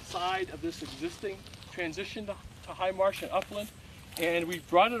protects the side of this existing transition to high marsh and upland. And we've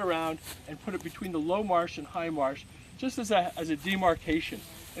brought it around and put it between the low marsh and high marsh, just as a demarcation.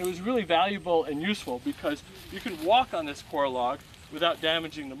 It was really valuable and useful because you can walk on this core log without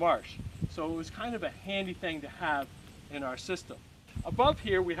damaging the marsh. So it was kind of a handy thing to have in our system. Above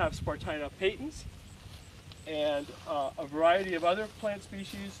here we have Spartina patens and a variety of other plant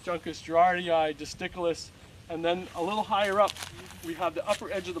species, Juncus gerardii, Disticulus, and then a little higher up we have the upper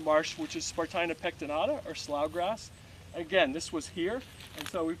edge of the marsh, which is Spartina pectinata, or slough grass. Again, this was here, and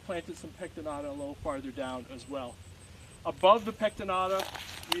so we've planted some pectinata a little farther down as well. Above the pectinata,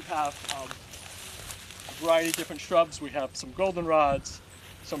 we have a variety of different shrubs. We have some goldenrods,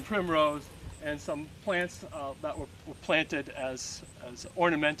 some primrose, and some plants that were planted as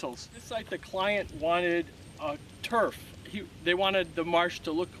ornamentals. This site, the client wanted turf. They wanted the marsh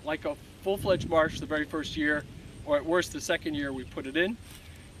to look like a full-fledged marsh the very first year, or at worst the second year we put it in.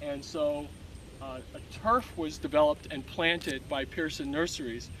 And so a turf was developed and planted by Pearson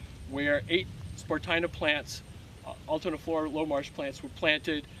Nurseries, where 8 Spartina plants, alterniflora low marsh plants, were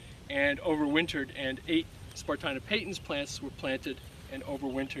planted and overwintered, and 8 Spartina patens plants were planted and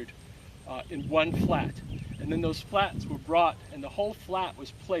overwintered in one flat. And then those flats were brought, and the whole flat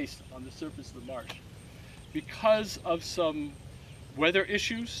was placed on the surface of the marsh. Because of some weather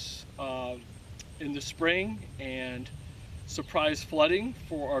issues in the spring and surprise flooding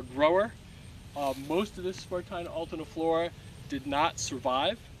for our grower, most of this Spartina alterniflora did not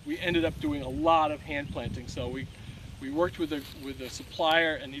survive. We ended up doing a lot of hand planting. So we worked with a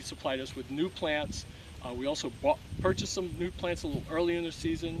supplier, and he supplied us with new plants. We also purchased some new plants a little early in the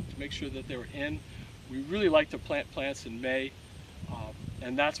season to make sure that they were in. We really like to plant plants in May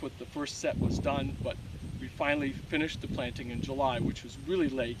And that's what the first set was done, but we finally finished the planting in July, which was really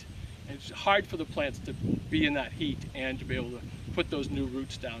late. And it's hard for the plants to be in that heat and to be able to put those new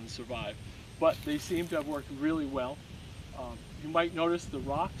roots down and survive. But they seem to have worked really well. You might notice the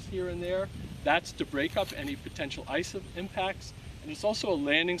rocks here and there. That's to break up any potential ice impacts. And it's also a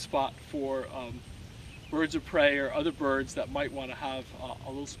landing spot for birds of prey or other birds that might want to have a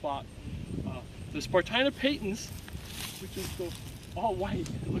little spot. The Spartina patens, which is all white,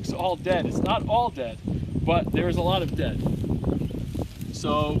 it looks all dead. It's not all dead, but there's a lot of dead.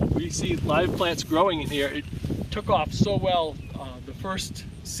 So we see live plants growing in here. It took off so well the first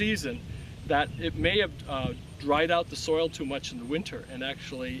season that it may have dried out the soil too much in the winter and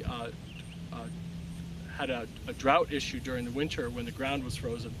actually had a drought issue during the winter when the ground was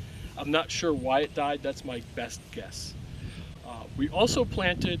frozen. I'm not sure why it died. That's my best guess. We also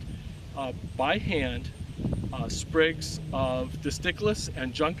planted by hand sprigs of Disticulus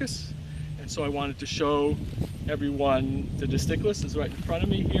and Juncus, and so I wanted to show everyone the Disticulus is right in front of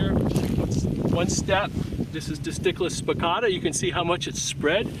me here. One step. This is Disticulus spicata. You can see how much it's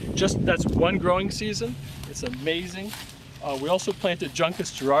spread. That's one growing season. It's amazing. We also planted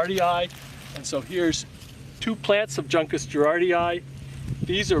Juncus gerardii, and so here's 2 plants of Juncus gerardii.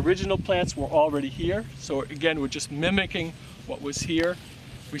 These original plants were already here, so again, we're just mimicking what was here.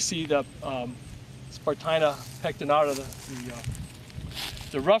 We see the Spartina pectinata,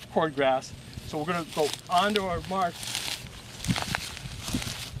 the rough cordgrass. So we're going to go onto our marsh.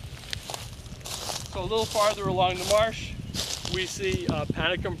 So a little farther along the marsh, we see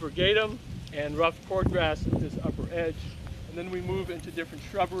Panicum virgatum and rough cordgrass at this upper edge. And then we move into different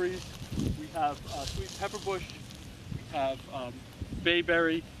shrubberies. We have sweet pepperbush, we have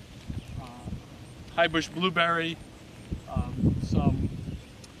bayberry, highbush blueberry, some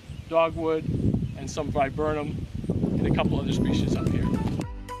dogwood, and some viburnum, and a couple other species up here.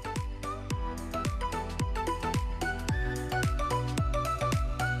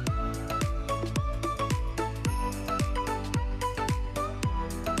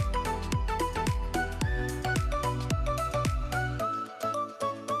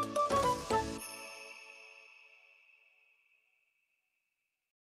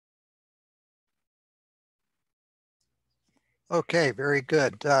 Okay, very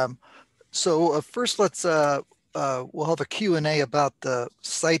good. So first let's, we'll have a Q&A about the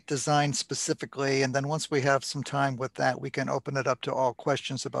site design specifically, and then once we have some time with that, we can open it up to all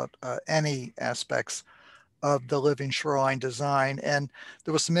questions about any aspects of the living shoreline design. And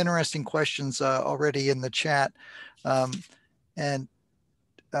there was some interesting questions already in the chat.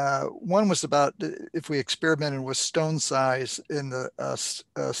 One was about if we experimented with stone size in the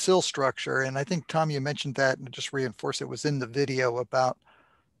sill structure. And I think, Tom, you mentioned that and just reinforce it was in the video about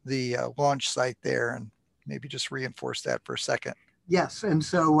the launch site there, and maybe just reinforce that for a second. Yes, and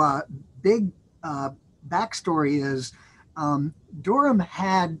so big backstory is Durham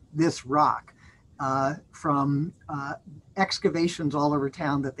had this rock from excavations all over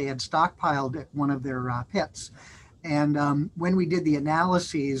town that they had stockpiled at one of their pits. And when we did the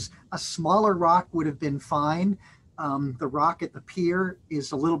analyses, a smaller rock would have been fine. The rock at the pier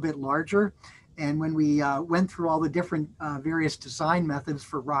is a little bit larger. And when we went through all the different various design methods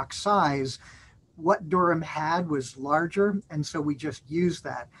for rock size, what Durham had was larger. And so we just used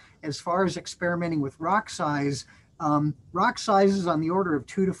that. As far as experimenting with rock sizes on the order of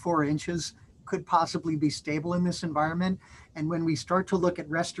 2 to 4 inches could possibly be stable in this environment. And when we start to look at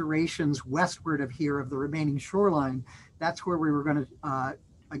restorations westward of here of the remaining shoreline, that's where we were going to,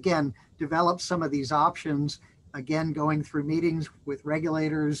 again, develop some of these options, again, going through meetings with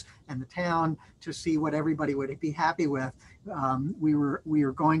regulators and the town to see what everybody would be happy with. We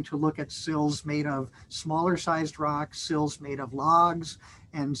were going to look at sills made of smaller sized rocks, sills made of logs,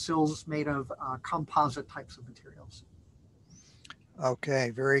 and sills made of composite types of materials. Okay,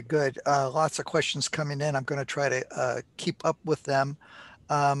 very good. Lots of questions coming in. I'm going to try to keep up with them.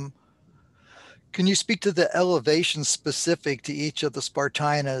 Can you speak to the elevation specific to each of the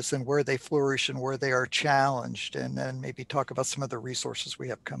Spartinas and where they flourish and where they are challenged? And then maybe talk about some of the resources we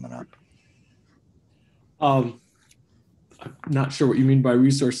have coming up. I'm not sure what you mean by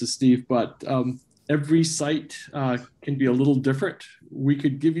resources, Steve, but every site can be a little different. We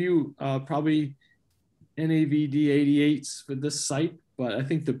could give you probably NAVD 88s for this site, but I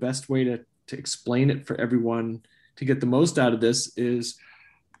think the best way to explain it for everyone to get the most out of this is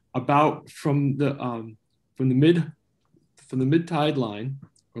about from the mid tide line,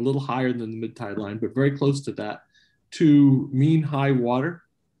 or a little higher than the mid tide line, but very close to that, to mean high water.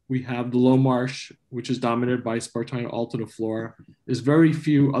 We have the low marsh, which is dominated by Spartina alterniflora. There's very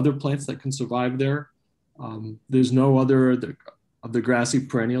few other plants that can survive there. There's no other of the grassy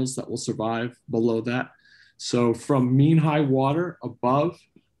perennials that will survive below that. So from mean high water above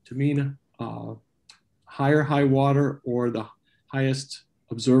to mean higher high water or the highest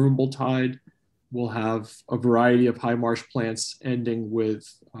observable tide, we'll have a variety of high marsh plants ending with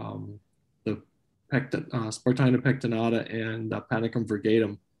the Spartina pectinata and Panicum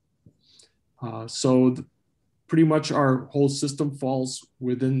virgatum. Pretty much our whole system falls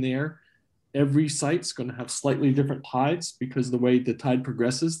within there. Every site's going to have slightly different tides because the way the tide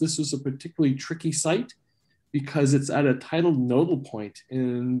progresses. This was a particularly tricky site because it's at a tidal nodal point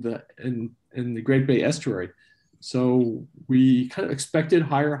in the Great Bay Estuary. So we kind of expected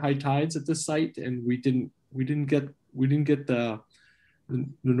high tides at this site, and we didn't get the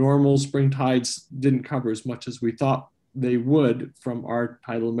normal spring tides didn't cover as much as we thought they would from our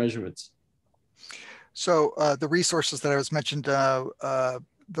tidal measurements. So the resources that I was mentioned,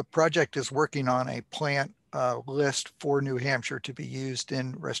 the project is working on a plant list for New Hampshire to be used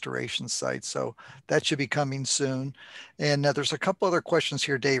in restoration sites. So that should be coming soon. And there's a couple other questions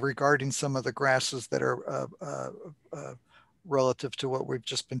here, Dave, regarding some of the grasses that are relative to what we've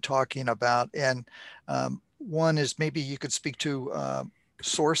just been talking about. And one is maybe you could speak to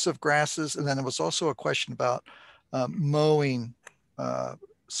source of grasses. And then there was also a question about mowing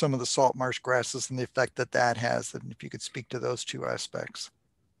some of the salt marsh grasses and the effect that that has. And if you could speak to those two aspects.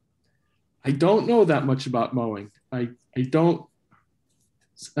 I don't know that much about mowing. I don't,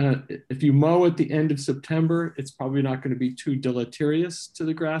 if you mow at the end of September, it's probably not going to be too deleterious to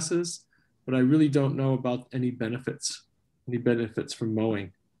the grasses, but I really don't know about any benefits from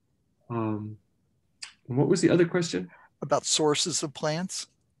mowing. What was the other question? About sources of plants.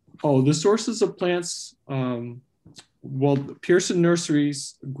 Oh, the sources of plants. Well, Pearson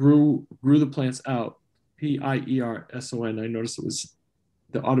Nurseries grew the plants out. Pierson. I noticed it was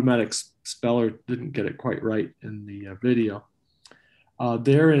the automatic speller didn't get it quite right in the video.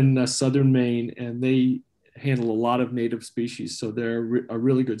 They're in southern Maine, and they handle a lot of native species, so they're a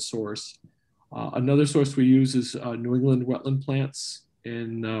really good source. Another source we use is New England wetland plants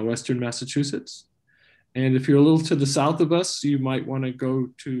in western Massachusetts. And if you're a little to the south of us, you might want to go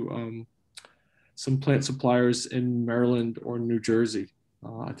to some plant suppliers in Maryland or New Jersey.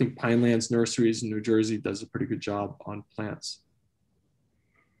 I think Pinelands Nurseries in New Jersey does a pretty good job on plants.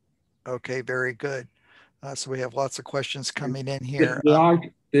 Okay, very good. So we have lots of questions coming in here.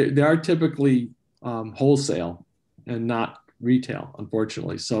 They are typically wholesale and not retail,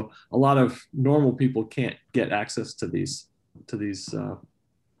 unfortunately. So a lot of normal people can't get access to these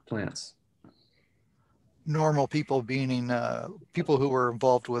plants. Normal people meaning people who were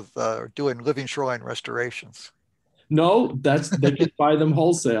involved with doing living shoreline restorations. No, they can buy them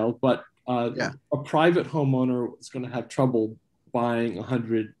wholesale, but yeah. A private homeowner is going to have trouble buying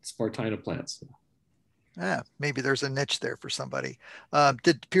 100 Spartina plants. Yeah, maybe there's a niche there for somebody.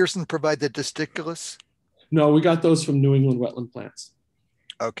 Did Pearson provide the desticulus? No, we got those from New England wetland plants.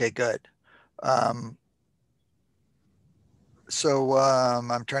 Okay, good. So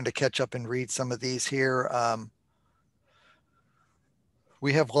I'm trying to catch up and read some of these here.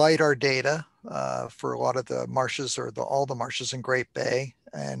 We have LiDAR data for a lot of the marshes or all the marshes in Great Bay.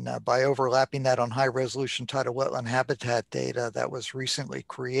 And by overlapping that on high resolution tidal wetland habitat data that was recently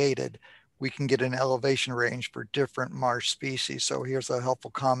created, we can get an elevation range for different marsh species. So here's a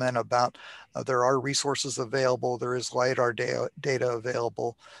helpful comment about there are resources available. There is LiDAR data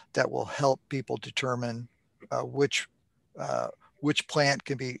available that will help people determine which plant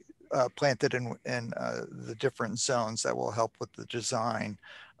can be planted in the different zones that will help with the design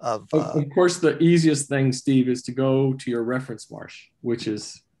of course, the easiest thing, Steve, is to go to your reference marsh, which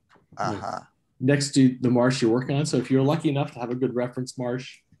is next to the marsh you're working on. So if you're lucky enough to have a good reference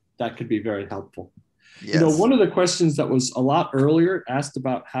marsh, that could be very helpful. Yes. You know, one of the questions that was a lot earlier asked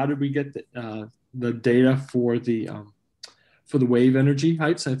about how did we get the data for the wave energy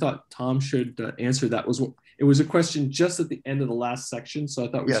heights. I thought Tom should answer that. It was a question just at the end of the last section, so I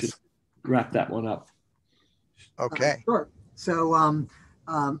thought we should wrap that one up. Okay. Sure. So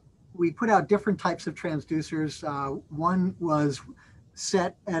we put out different types of transducers. One was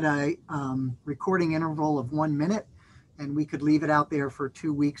set at a recording interval of 1 minute, and we could leave it out there for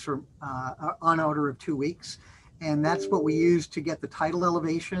 2 weeks or on order of 2 weeks. And that's what we use to get the tidal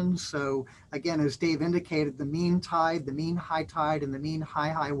elevations. So again, as Dave indicated, the mean tide, the mean high tide, and the mean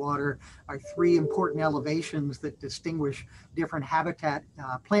high water are 3 important elevations that distinguish different habitat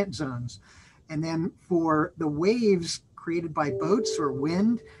plant zones. And then for the waves created by boats or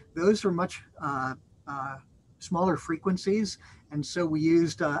wind, those are much smaller frequencies. And so we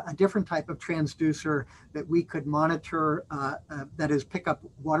used a different type of transducer that we could monitor, that is pick up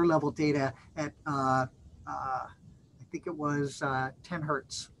water level data at think it was 10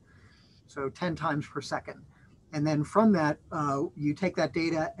 hertz, so 10 times per second. And then from that, you take that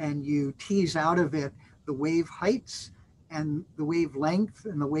data and you tease out of it the wave heights and the wave length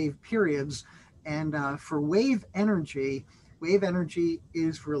and the wave periods. And for wave energy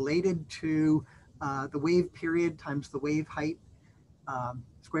is related to the wave period times the wave height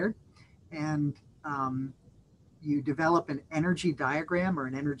squared. And you develop an energy diagram or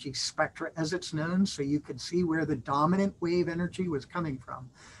an energy spectra as it's known, so you could see where the dominant wave energy was coming from.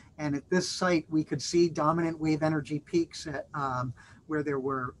 And at this site, we could see dominant wave energy peaks at where there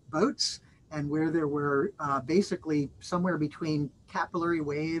were boats and where there were basically somewhere between capillary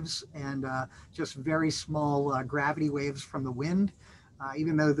waves and just very small gravity waves from the wind.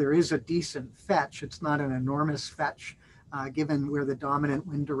 Even though there is a decent fetch, it's not an enormous fetch given where the dominant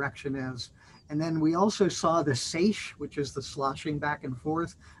wind direction is. And then we also saw the seiche, which is the sloshing back and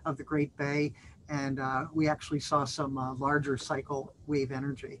forth of the Great Bay. And we actually saw some larger cycle wave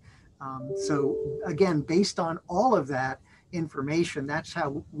energy. So again, based on all of that information, that's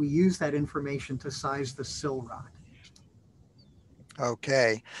how we use that information to size the sill rock.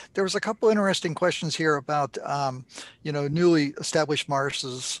 Okay. There was a couple interesting questions here about, newly established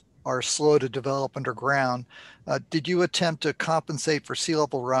marshes are slow to develop underground. Did you attempt to compensate for sea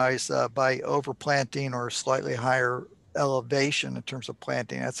level rise by overplanting or slightly higher elevation in terms of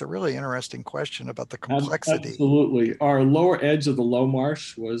planting? That's a really interesting question about the complexity. Absolutely. Our lower edge of the low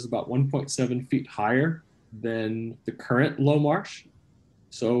marsh was about 1.7 feet higher than the current low marsh.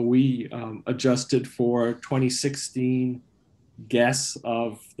 So we adjusted for 2016 guess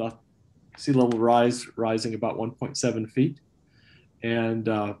of the sea level rising about 1.7 feet. And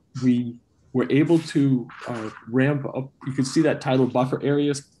we were able to ramp up. You can see that tidal buffer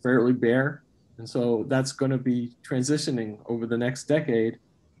area is fairly bare. And so that's going to be transitioning over the next decade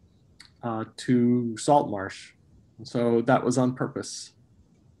to salt marsh. And so that was on purpose.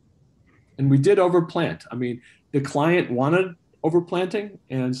 And we did overplant. I mean, the client wanted overplanting.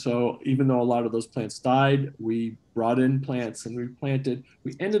 And so even though a lot of those plants died, we brought in plants and we planted.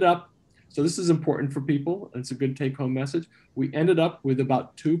 We ended up, so this is important for people, and it's a good take home message. We ended up with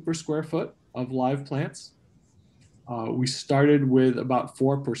about 2 per square foot of live plants. We started with about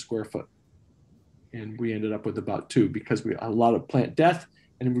 4 per square foot. And we ended up with about 2 because we had a lot of plant death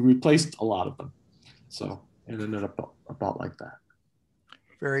and we replaced a lot of them. So it ended up about like that.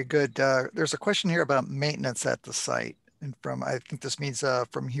 Very good. There's a question here about maintenance at the site. And I think this means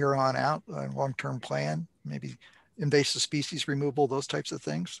from here on out, a long-term plan, maybe invasive species removal, those types of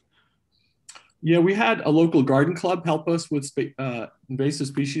things. Yeah, we had a local garden club help us with invasive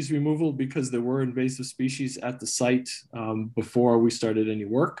species removal because there were invasive species at the site before we started any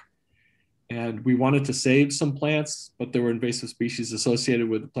work. And we wanted to save some plants, but there were invasive species associated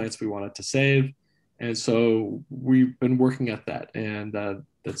with the plants we wanted to save. And so we've been working at that, and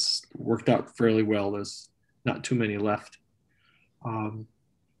that's worked out fairly well. There's not too many left. In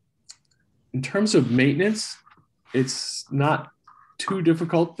terms of maintenance, it's not too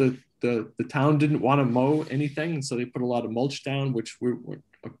difficult. The town didn't want to mow anything, and so they put a lot of mulch down, which we're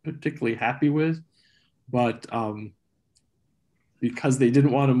particularly happy with. But because they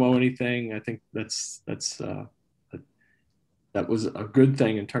didn't want to mow anything, I think that was a good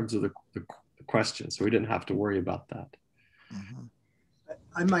thing in terms of the question. So we didn't have to worry about that. Mm-hmm.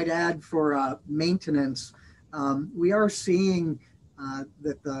 I might add for maintenance, we are seeing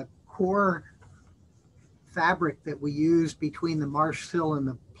that the core fabric that we use between the marsh sill and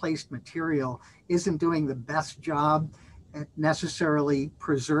the placed material isn't doing the best job at necessarily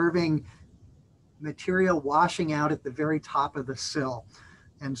preserving material washing out at the very top of the sill.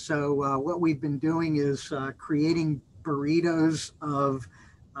 And so what we've been doing is creating burritos of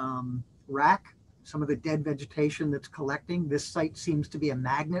rack, some of the dead vegetation that's collecting. This site seems to be a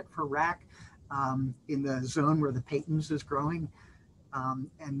magnet for rack in the zone where the Peytons is growing.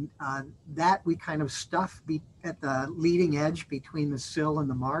 That we kind of stuff at the leading edge between the sill and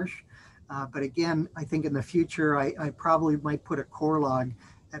the marsh. But again, I think in the future, I probably might put a core log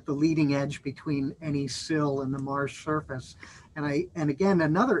at the leading edge between any sill and the marsh surface. And again,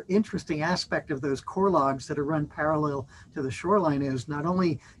 another interesting aspect of those core logs that are run parallel to the shoreline is not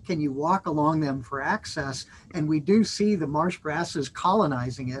only can you walk along them for access, and we do see the marsh grasses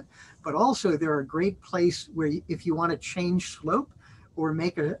colonizing it, but also they're a great place where if you want to change slope or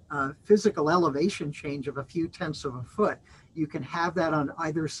make a physical elevation change of a few tenths of a foot, you can have that on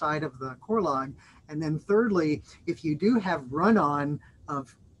either side of the core log. And then thirdly, if you do have run-on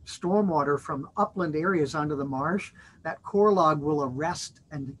of stormwater from upland areas onto the marsh, that core log will arrest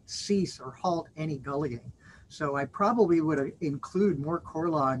and cease or halt any gullying. So I probably would include more core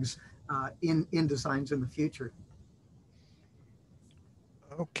logs in designs in the future.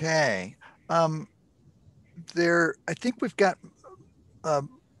 Okay. Um, I think we've got uh,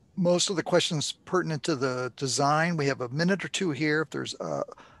 most of the questions pertinent to the design. We have a minute or two here. If there's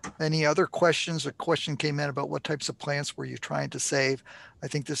any other questions, a question came in about what types of plants were you trying to save. I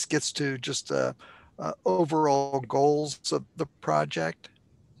think this gets to just overall goals of the project.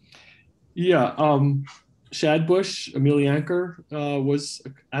 Yeah, Shadbush, Amelia was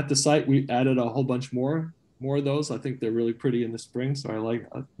at the site. We added a whole bunch more of those. I think they're really pretty in the spring, so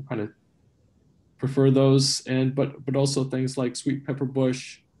I kind of prefer those. And but also things like sweet pepper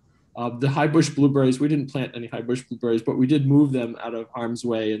bush, the high bush blueberries. We didn't plant any high bush blueberries, but we did move them out of harm's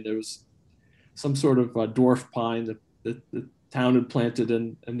way. And there was some sort of dwarf pine that the town had planted,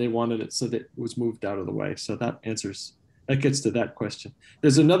 and they wanted it, so that it was moved out of the way. So that gets to that question.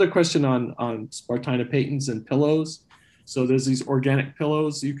 There's another question on Spartina patens and pillows. So there's these organic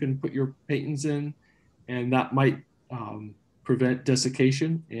pillows you can put your patens in, and that might prevent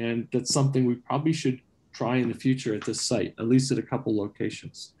desiccation. And that's something we probably should try in the future at this site, at least at a couple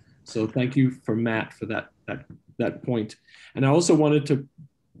locations. So thank you for Matt for that point. And I also wanted to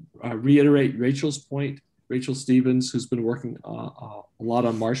reiterate Rachel's point, Rachel Stevens, who's been working a lot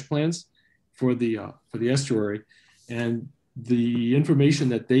on marsh plans for the estuary, and the information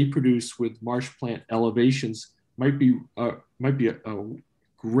that they produce with marsh plant elevations might be a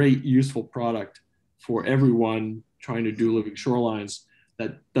great useful product for everyone trying to do living shorelines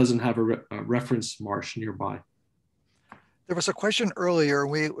that doesn't have a reference marsh nearby. There was a question earlier,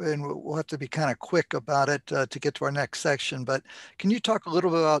 and we'll have to be kind of quick about it to get to our next section, but can you talk a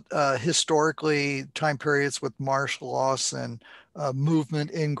little bit about historically time periods with marsh loss and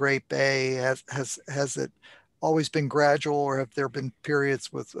movement in Great Bay? Has it always been gradual, or have there been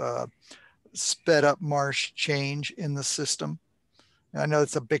periods with sped up marsh change in the system? I know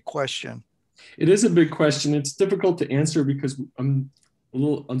it's a big question. It is a big question. It's difficult to answer because I'm a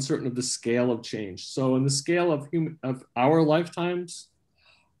little uncertain of the scale of change. So in the scale of our lifetimes,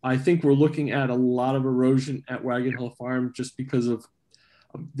 I think we're looking at a lot of erosion at Wagon Hill Farm just because of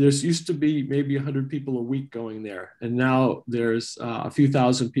there's used to be maybe 100 people a week going there. And now there's a few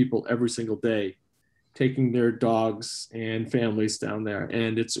thousand people every single day taking their dogs and families down there.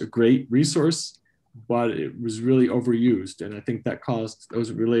 And it's a great resource, but it was really overused. And I think that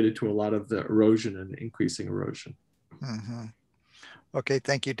was related to a lot of the erosion and increasing erosion. Mm-hmm. Okay,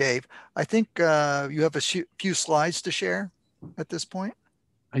 thank you, Dave. I think you have a few slides to share at this point.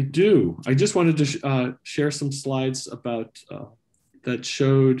 I do. I just wanted to share some slides about that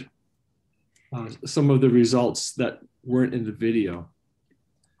showed some of the results that weren't in the video.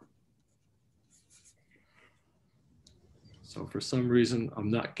 So for some reason,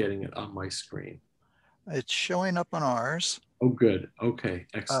 I'm not getting it on my screen. It's showing up on ours. Oh, good. Okay,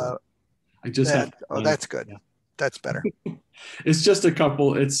 excellent. I just have. Oh, that's good. Yeah. That's better. It's just a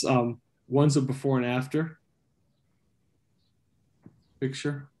couple. It's one's a before and after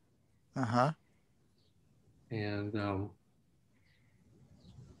picture. Uh-huh. And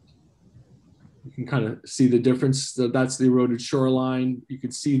you can kind of see the difference. So that's the eroded shoreline. You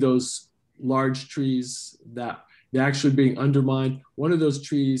can see those large trees that they're actually being undermined. One of those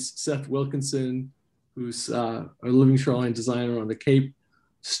trees, Seth Wilkinson, who's a living shoreline designer on the Cape,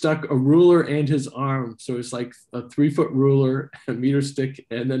 stuck a ruler and his arm. So it's like a 3-foot ruler, a meter stick,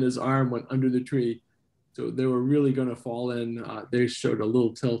 and then his arm went under the tree. So they were really going to fall in. They showed a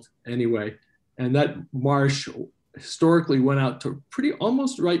little tilt anyway. And that marsh historically went out to pretty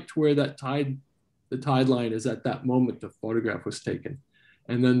almost right to where the tide line is at that moment the photograph was taken.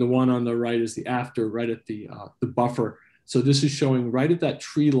 And then the one on the right is the after, right at the buffer. So this is showing right at that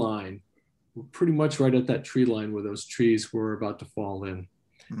tree line, pretty much right at that tree line where those trees were about to fall in.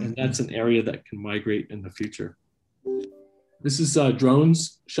 And that's an area that can migrate in the future. This is a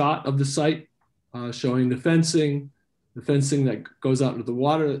drone's shot of the site showing the fencing that goes out into the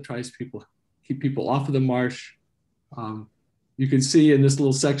water that tries to keep people off of the marsh. You can see in this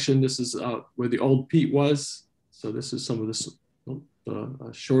little section, this is where the old peat was. So this is some of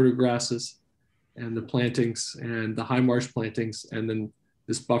the shorter grasses and the plantings and the high marsh plantings, and then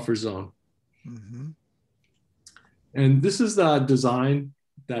this buffer zone. Mm-hmm. And this is the design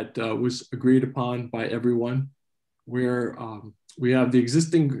that was agreed upon by everyone, where we have you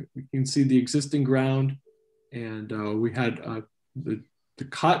can see the existing ground, and we had the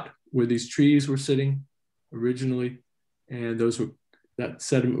cut where these trees were sitting originally, and that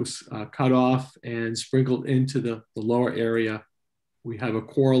sediment was cut off and sprinkled into the lower area. We have a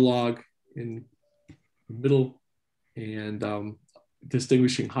coral log in the middle, and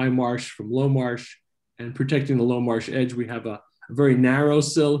distinguishing high marsh from low marsh, and protecting the low marsh edge. We have a very narrow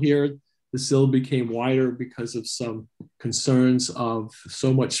sill here. the sill became wider because of some concerns of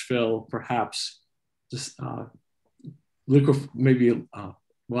so much fill, perhaps just maybe,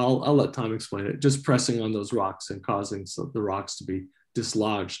 well, I'll let Tom explain it, just pressing on those rocks and causing the rocks to be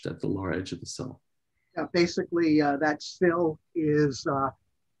dislodged at the lower edge of the sill. Yeah, basically, that sill is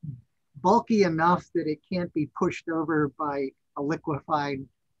bulky enough that it can't be pushed over by a liquefied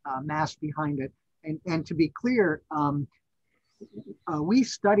mass behind it. And to be clear, we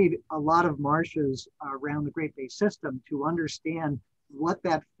studied a lot of marshes around the Great Bay System to understand what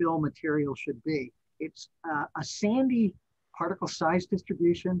that fill material should be. It's a sandy particle size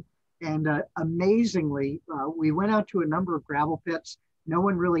distribution. And amazingly, we went out to a number of gravel pits. No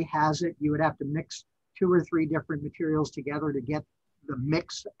one really has it. You would have to mix 2 or 3 different materials together to get the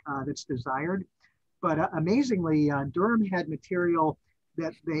mix that's desired. But amazingly, Durham had material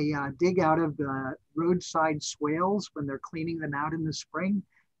that they dig out of the roadside swales when they're cleaning them out in the spring.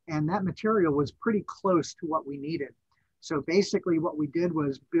 And that material was pretty close to what we needed. So basically what we did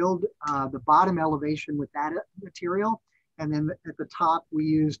was build the bottom elevation with that material. And then at the top, we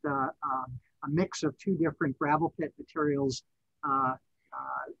used a mix of 2 different gravel pit materials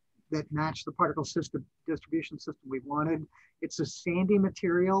that matched the particle system distribution system we wanted. It's a sandy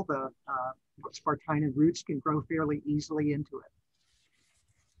material. The Spartina roots can grow fairly easily into it.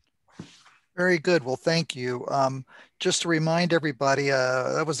 Very good. Well, thank you. Just to remind everybody,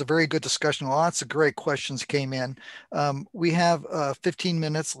 that was a very good discussion. Lots of great questions came in. We have 15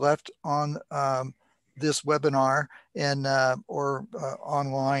 minutes left on this webinar and or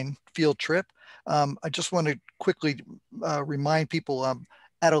online field trip. I just want to quickly remind people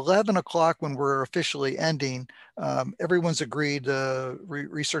at 11 o'clock when we're officially ending, everyone's agreed,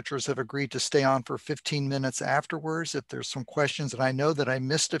 researchers have agreed to stay on for 15 minutes afterwards if there's some questions, and I know that I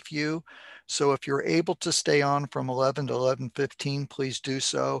missed a few. So if you're able to stay on from 11 to 11:15, please do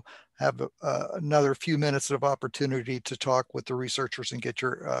so. Have another few minutes of opportunity to talk with the researchers and get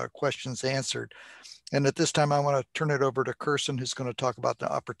your questions answered. And at this time, I want to turn it over to Kirsten, who's going to talk about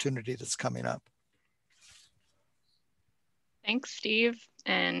the opportunity that's coming up. Thanks, Steve.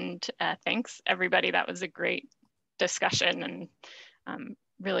 And thanks, everybody. That was a great discussion and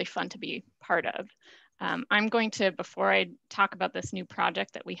really fun to be part of. I'm going to, before I talk about this new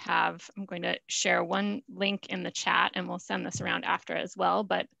project that we have, I'm going to share one link in the chat, and we'll send this around after as well,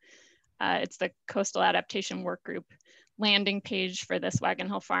 but it's the Coastal Adaptation Workgroup landing page for this Wagon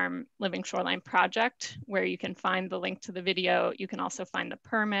Hill Farm Living Shoreline project, where you can find the link to the video. You can also find the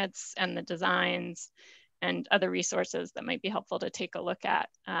permits and the designs and other resources that might be helpful to take a look at.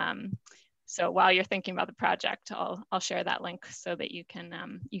 So while you're thinking about the project, I'll share that link so that you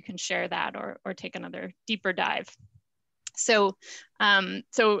can share that or take another deeper dive. So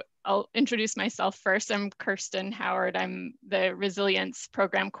I'll introduce myself first. I'm Kirsten Howard. I'm the Resilience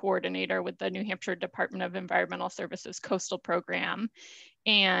Program Coordinator with the New Hampshire Department of Environmental Services Coastal Program.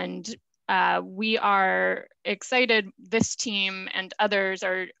 And we are excited. This team and others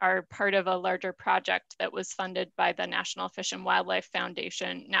are part of a larger project that was funded by the National Fish and Wildlife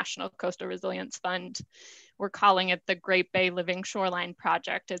Foundation, National Coastal Resilience Fund. We're calling it the Great Bay Living Shoreline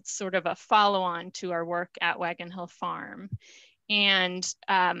Project. It's sort of a follow-on to our work at Wagon Hill Farm. And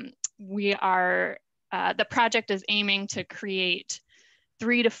the project is aiming to create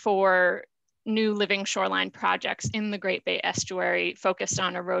 3 to 4 new living shoreline projects in the Great Bay Estuary focused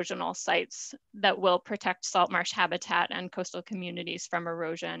on erosional sites that will protect salt marsh habitat and coastal communities from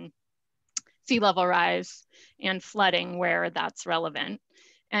erosion, sea level rise, and flooding where that's relevant.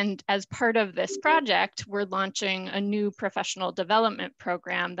 And as part of this project, we're launching a new professional development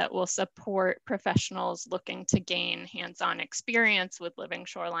program that will support professionals looking to gain hands-on experience with living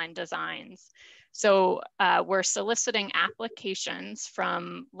shoreline designs. So we're soliciting applications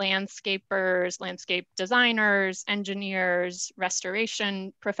from landscapers, landscape designers, engineers,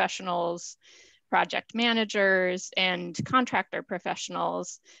 restoration professionals, project managers, and contractor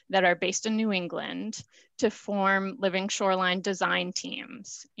professionals that are based in New England to form living shoreline design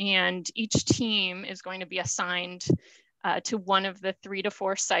teams. And each team is going to be assigned to one of the 3 to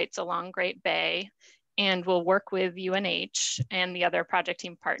 4 sites along Great Bay, and will work with UNH and the other project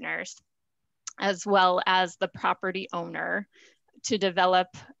team partners, as well as the property owner, to develop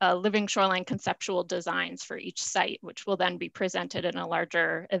living shoreline conceptual designs for each site, which will then be presented in a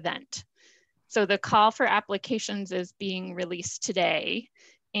larger event. So the call for applications is being released today,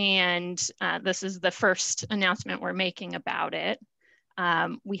 and this is the first announcement we're making about it.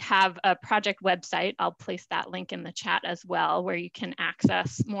 We have a project website. I'll place that link in the chat as well, where you can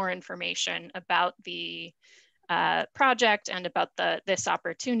access more information about the project and about this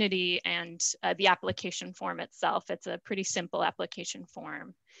opportunity and the application form itself. It's a pretty simple application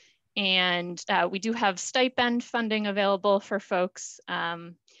form. And we do have stipend funding available for folks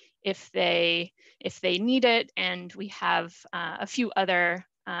if they need it. And we have a few other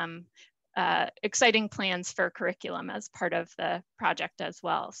exciting plans for curriculum as part of the project as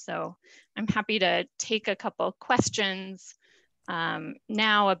well. So I'm happy to take a couple questions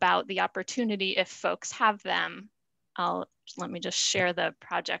now about the opportunity if folks have them. Let me just share the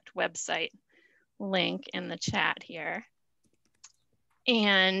project website link in the chat here.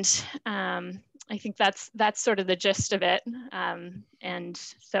 And I think that's sort of the gist of it. And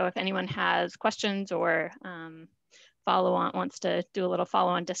so if anyone has questions or wants to do a little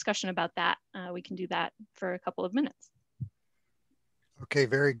follow-on discussion about that, we can do that for a couple of minutes. Okay,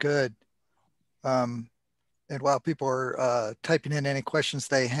 very good. And while people are typing in any questions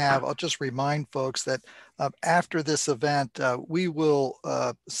they have, I'll just remind folks that after this event, we will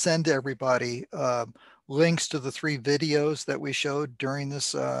send everybody links to the 3 videos that we showed during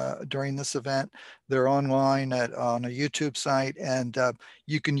this event. They're online on a YouTube site, and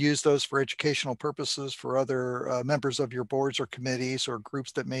you can use those for educational purposes for other members of your boards or committees or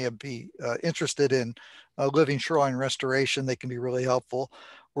groups that may be interested in living shoreline restoration. They can be really helpful.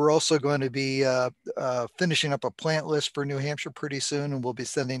 We're also going to be finishing up a plant list for New Hampshire pretty soon, and we'll be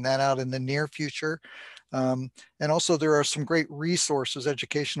sending that out in the near future. And also there are some great resources,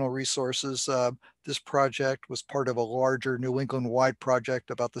 educational resources. This project was part of a larger New England-wide project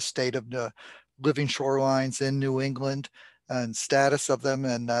about the state of the living shorelines in New England and status of them.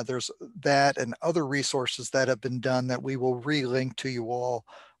 And there's that and other resources that have been done that we will relink to you all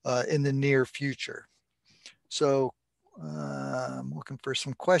in the near future. So I'm looking for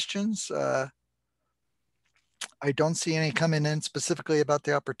some questions. I don't see any coming in specifically about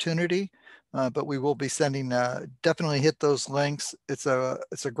the opportunity, but we will be sending, definitely hit those links. It's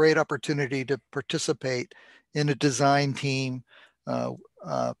a great opportunity to participate in a design team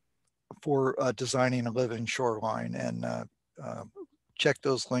for designing a living shoreline, and check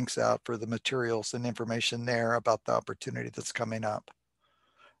those links out for the materials and information there about the opportunity that's coming up.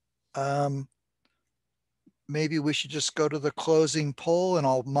 Maybe we should just go to the closing poll, and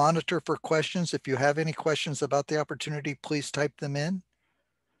I'll monitor for questions. If you have any questions about the opportunity, please type them in.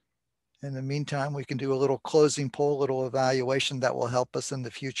 In the meantime, we can do a little closing poll, little evaluation that will help us in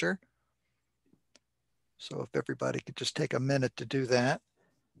the future. So if everybody could just take a minute to do that,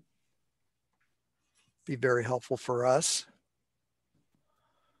 be very helpful for us.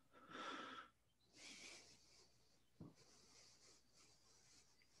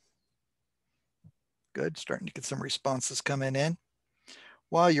 Good, starting to get some responses coming in.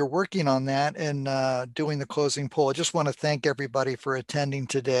 While you're working on that and doing the closing poll, I just want to thank everybody for attending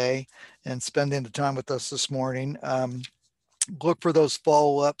today and spending the time with us this morning. Look for those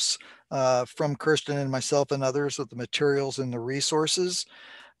follow-ups from Kirsten and myself and others with the materials and the resources.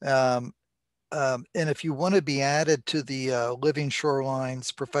 And if you want to be added to the Living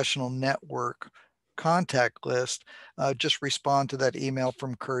Shorelines Professional Network contact list, just respond to that email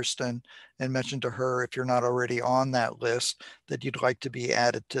from Kirsten and mention to her, if you're not already on that list, that you'd like to be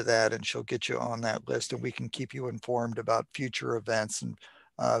added to that, and she'll get you on that list, and we can keep you informed about future events and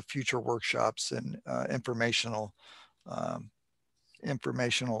future workshops and informational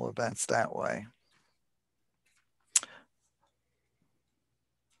events that way.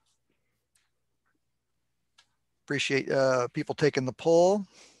 Appreciate people taking the poll,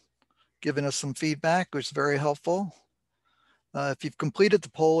 giving us some feedback, which is very helpful. If you've completed the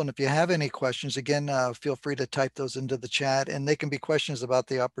poll and if you have any questions, again, feel free to type those into the chat, and they can be questions about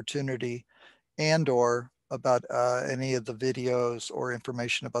the opportunity and or about any of the videos or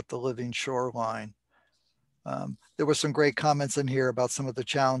information about the living shoreline. There were some great comments in here about some of the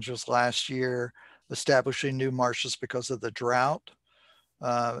challenges last year, establishing new marshes because of the drought,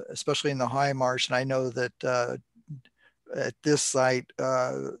 especially in the high marsh. And I know that at this site,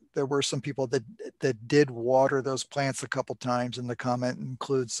 there were some people that did water those plants a couple times, and the comment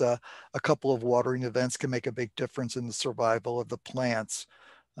includes a couple of watering events can make a big difference in the survival of the plants.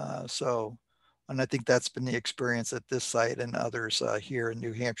 And I think that's been the experience at this site and others here in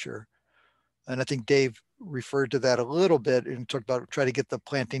New Hampshire. And I think Dave referred to that a little bit and talked about try to get the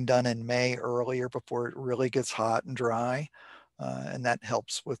planting done in May earlier before it really gets hot and dry. And that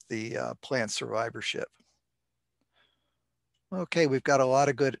helps with the plant survivorship. Okay, we've got a lot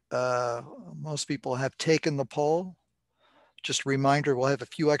of good, most people have taken the poll. Just a reminder, we'll have a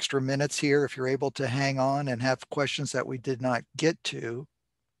few extra minutes here if you're able to hang on and have questions that we did not get to.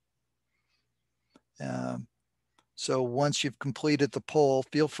 So once you've completed the poll,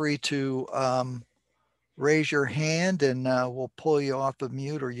 feel free to raise your hand and we'll pull you off of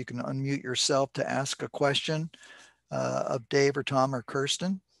mute, or you can unmute yourself to ask a question of Dave or Tom or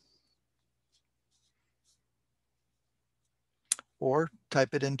Kirsten. or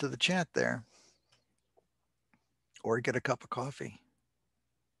type it into the chat there, or get a cup of coffee.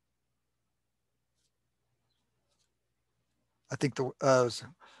 I think the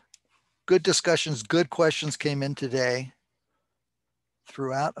good discussions, good questions came in today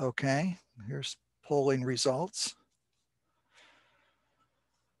throughout. Okay, here's polling results.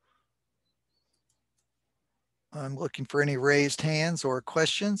 I'm looking for any raised hands or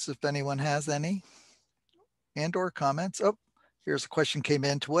questions if anyone has any, and or comments. Oh, here's a question came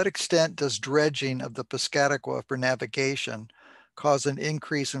in. To what extent does dredging of the Piscataqua for navigation cause an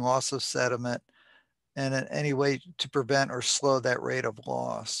increase in loss of sediment, and in any way to prevent or slow that rate of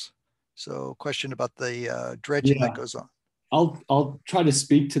loss? So question about the dredging that goes on. I'll try to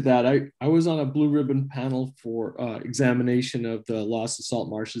speak to that. I was on a blue ribbon panel for examination of the loss of salt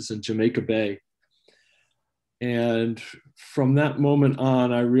marshes in Jamaica Bay. And from that moment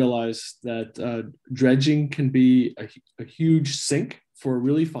on, I realized that dredging can be a huge sink for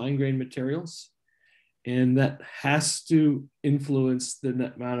really fine grained materials. And that has to influence the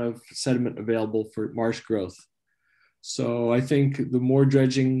net amount of sediment available for marsh growth. So I think the more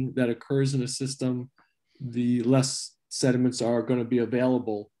dredging that occurs in a system, the less sediments are going to be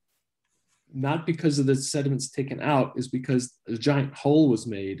available. Not because of the sediments taken out, is because a giant hole was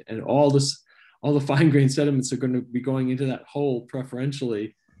made, and all the fine-grained sediments are going to be going into that hole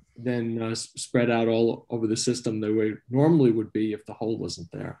preferentially, then spread out all over the system the way it normally would be if the hole wasn't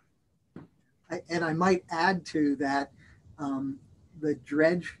there. And I might add to that, the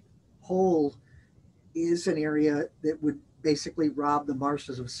dredge hole is an area that would basically rob the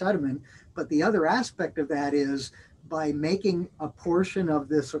marshes of sediment. But the other aspect of that is, by making a portion of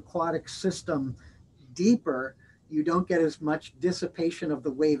this aquatic system deeper, you don't get as much dissipation of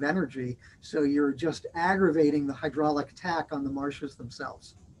the wave energy. So you're just aggravating the hydraulic attack on the marshes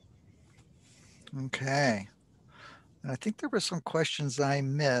themselves. Okay. And I think there were some questions I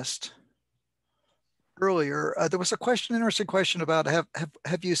missed earlier. There was a question, interesting question about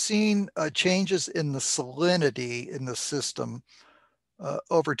have you seen changes in the salinity in the system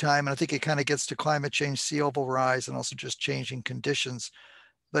over time? And I think it kind of gets to climate change, sea level rise, and also just changing conditions.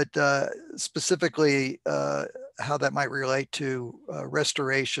 But specifically, how that might relate to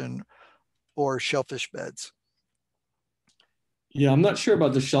restoration or shellfish beds. Yeah, I'm not sure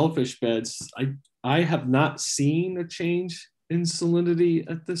about the shellfish beds. I have not seen a change in salinity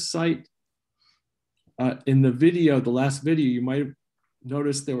at this site. In the video, the last video, you might have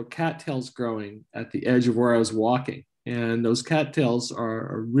noticed there were cattails growing at the edge of where I was walking. And those cattails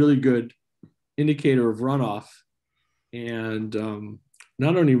are a really good indicator of runoff. And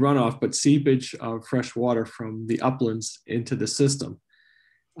not only runoff, but seepage of fresh water from the uplands into the system.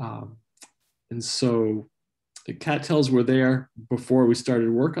 And so the cattails were there before we started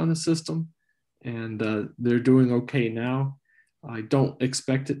work on the system, and they're doing okay now. I don't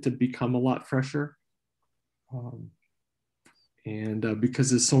expect it to become a lot fresher. Because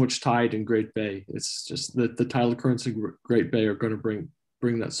there's so much tide in Great Bay, it's just that the tidal currents in Great Bay are going to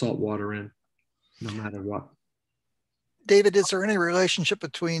bring that salt water in no matter what. David, is there any relationship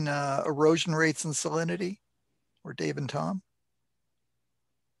between erosion rates and salinity, or Dave and Tom?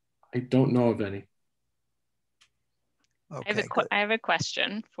 I don't know of any. Okay, I have a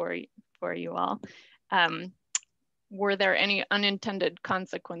question for you all. Were there any unintended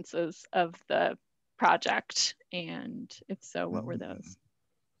consequences of the project? And if so, what were those?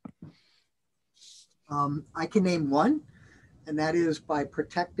 I can name one, and that is by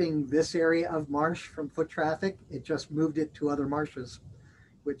protecting this area of marsh from foot traffic, it just moved it to other marshes,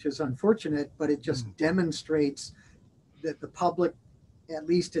 which is unfortunate, but it just demonstrates that the public, at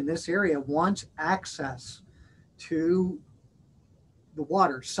least in this area, wants access to the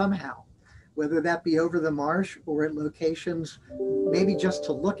water somehow, whether that be over the marsh or at locations, maybe just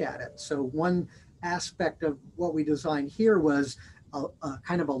to look at it. So one aspect of what we designed here was a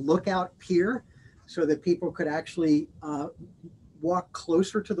kind of a lookout pier, so that people could actually walk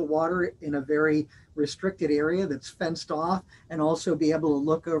closer to the water in a very restricted area that's fenced off, and also be able to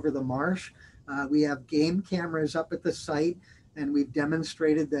look over the marsh. We have game cameras up at the site, and we've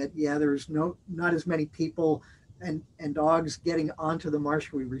demonstrated that, yeah, there's not as many people and dogs getting onto the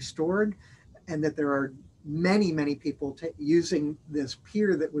marsh we restored, and that there are many people using this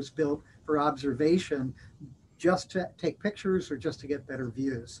pier that was built for observation, just to take pictures or just to get better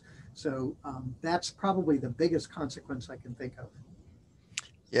views. So that's probably the biggest consequence I can think of.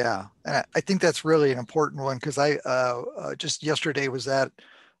 Yeah, and I think that's really an important one, because I just yesterday was at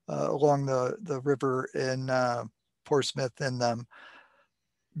along the river in Portsmouth, and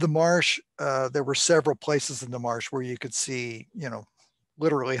the marsh. There were several places in the marsh where you could see,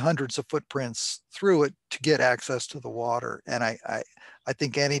 literally hundreds of footprints through it to get access to the water. And I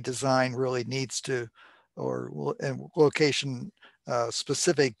think any design really needs to, or and location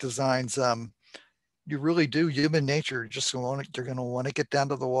specific designs, you really do, human nature, just you're going to want to get down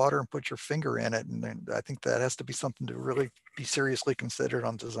to the water and put your finger in it. And I think that has to be something to really be seriously considered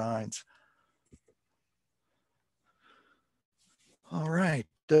on designs. All right,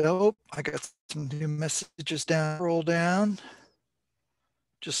 dope. I got some new messages roll down.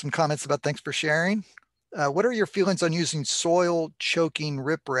 Just some comments about thanks for sharing. What are your feelings on using soil choking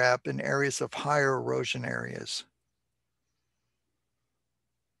riprap in areas of higher erosion areas?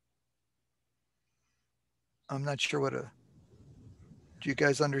 I'm not sure do you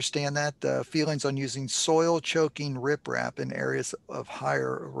guys understand that? Feelings on using soil choking riprap in areas of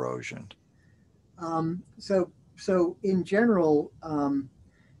higher erosion? So in general,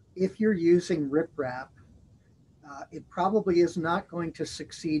 if you're using riprap, it probably is not going to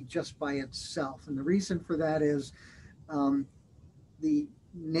succeed just by itself. And the reason for that is the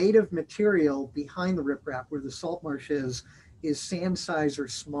native material behind the riprap, where the salt marsh is sand size or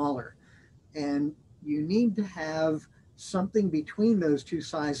smaller. And you need to have something between those two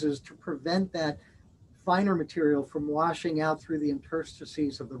sizes to prevent that finer material from washing out through the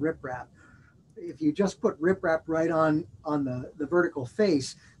interstices of the riprap. If you just put riprap right on the vertical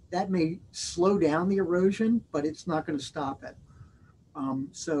face, that may slow down the erosion, but it's not going to stop it.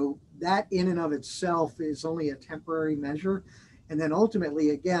 So that in and of itself is only a temporary measure. And then ultimately,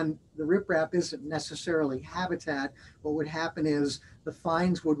 again, the riprap isn't necessarily habitat. What would happen is the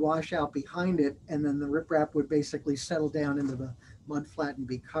fines would wash out behind it, and then the riprap would basically settle down into the mud flat and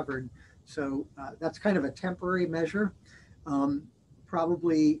be covered. So that's kind of a temporary measure.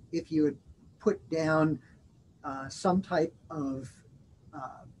 Probably if you would put down some type of,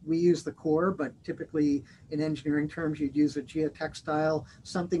 we use the core, but typically in engineering terms, you'd use a geotextile,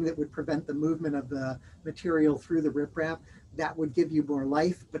 something that would prevent the movement of the material through the riprap. That would give you more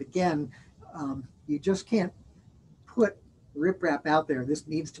life. But again, you just can't put riprap out there. This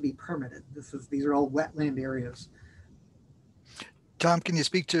needs to be permitted. These are all wetland areas. Tom, can you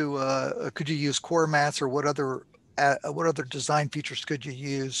speak to, could you use core mats, or what other design features could you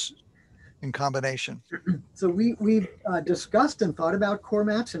use in combination? So we've discussed and thought about core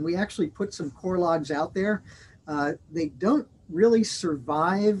mats, and we actually put some core logs out there. They don't really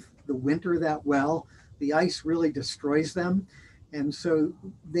survive the winter that well. The ice really destroys them. And so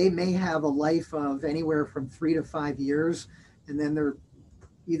they may have a life of anywhere from 3 to 5 years, and then they're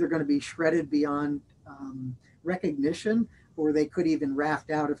either going to be shredded beyond recognition, or they could even raft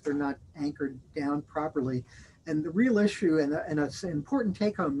out if they're not anchored down properly. And the real issue, and an important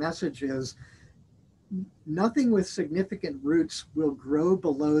take-home message, is nothing with significant roots will grow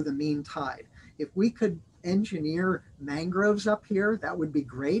below the mean tide. If we could engineer mangroves up here, that would be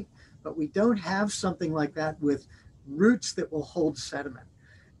great, but we don't have something like that with roots that will hold sediment.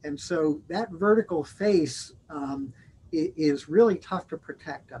 And so that vertical face is really tough to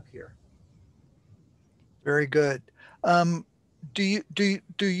protect up here. Very good. Do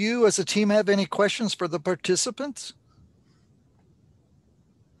you as a team have any questions for the participants?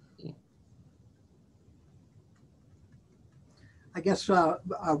 I guess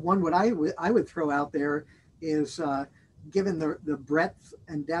one what I would throw out there is, given the breadth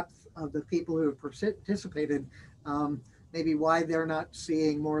and depth of the people who have participated, maybe why they're not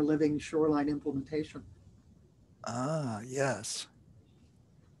seeing more living shoreline implementation. Ah, yes.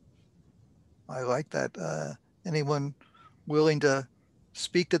 I like that. Anyone willing to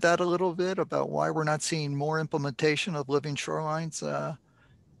speak to that a little bit about why we're not seeing more implementation of living shorelines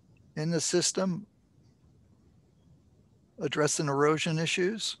in the system, addressing erosion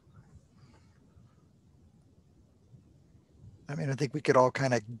issues? I mean, I think we could all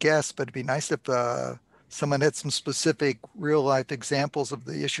kind of guess, but it'd be nice if someone had some specific real life examples of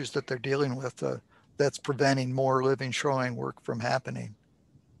the issues that they're dealing with that's preventing more living shoreline work from happening.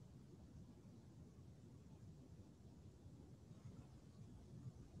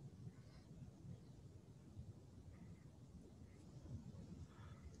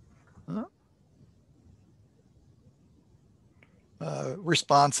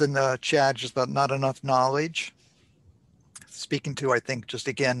 Response in the chat just about not enough knowledge. Speaking to, I think, just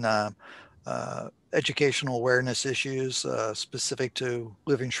again, educational awareness issues specific to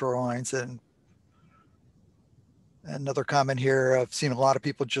living shorelines. And another comment here, I've seen a lot of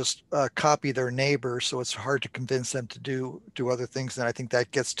people just copy their neighbors, so it's hard to convince them to do other things. And I think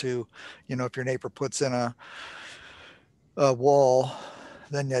that gets to, you know, if your neighbor puts in a wall,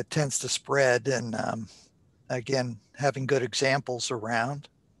 then that tends to spread. And again, having good examples around.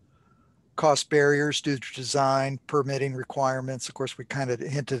 cost barriers due to design, permitting requirements. Of course, we kind of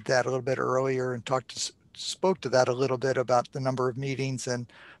hinted at that a little bit earlier and spoke to that a little bit about the number of meetings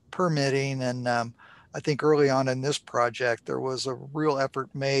and permitting. And I think early on in this project, there was a real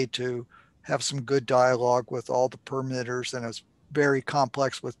effort made to have some good dialogue with all the permitters, and it's very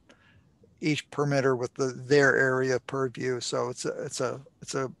complex with each permitter with their area of purview. So it's a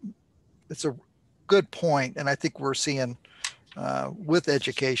good point, and I think we're seeing with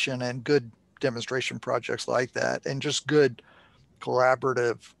education and good demonstration projects like that, and just good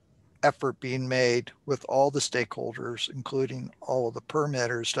collaborative effort being made with all the stakeholders, including all of the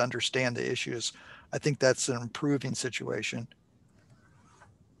permitters, to understand the issues. I think that's an improving situation.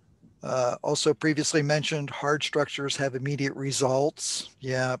 Also previously mentioned, hard structures have immediate results.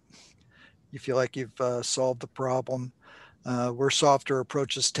 Yeah, you feel like you've solved the problem. Where softer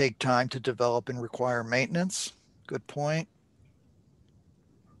approaches take time to develop and require maintenance. Good point.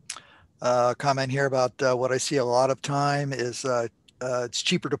 Comment here about what I see a lot of time is it's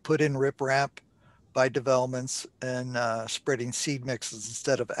cheaper to put in riprap by developments and spreading seed mixes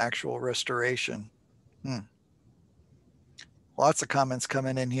instead of actual restoration. Lots of comments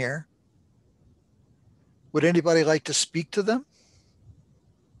coming in here. Would anybody like to speak to them?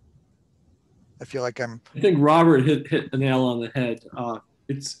 I feel like I think Robert hit the nail on the head.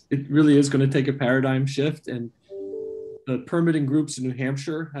 It really is going to take a paradigm shift, and the permitting groups in New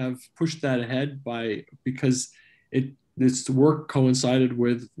Hampshire have pushed that ahead because this work coincided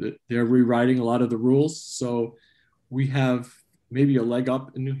with they're rewriting a lot of the rules. So we have maybe a leg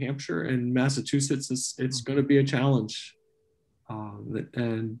up in New Hampshire, and Massachusetts it's going to be a challenge.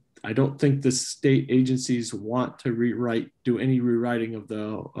 And I don't think the state agencies want to do any rewriting of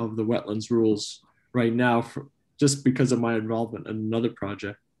the wetlands rules right now, just because of my involvement in another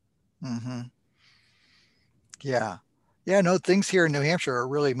project. Yeah. No, things here in New Hampshire are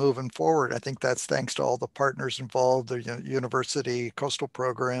really moving forward. I think that's thanks to all the partners involved, the university coastal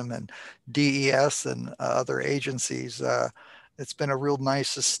program and DES and other agencies. It's been a real nice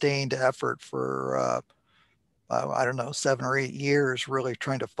sustained effort for I don't know, 7 or 8 years, really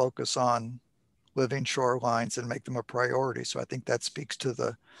trying to focus on living shorelines and make them a priority. So I think that speaks to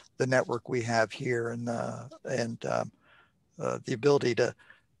the network we have here and the ability to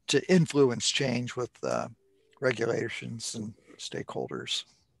influence change with regulations and stakeholders.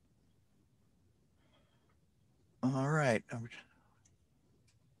 All right.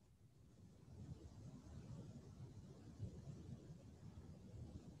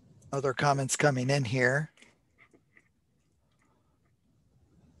 Other comments coming in here.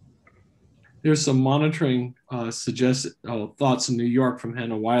 There's some monitoring thoughts in New York from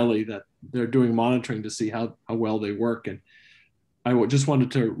Hannah Wiley that they're doing monitoring to see how well they work. And I just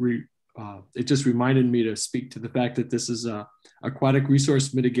wanted to, it just reminded me to speak to the fact that this is a aquatic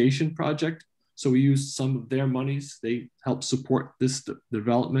resource mitigation project. So we use some of their monies. They help support this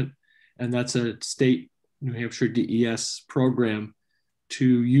development. And that's a state New Hampshire DES program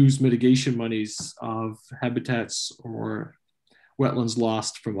to use mitigation monies of habitats or wetlands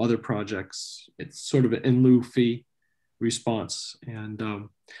lost from other projects. It's sort of an in lieu fee response. And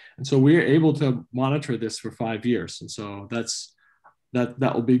so we're able to monitor this for 5 years. And so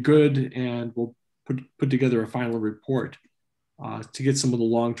that will be good. And we'll put together a final report to get some of the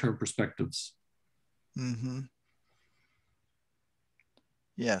long-term perspectives.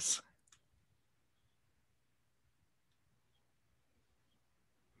 Yes.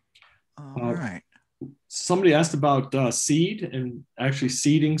 All right. Somebody asked about seed and actually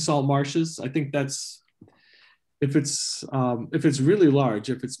seeding salt marshes. I think that's if it's really large,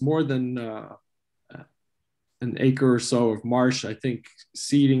 if it's more than an acre or so of marsh, I think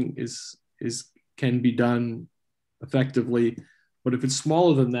seeding can be done effectively. But if it's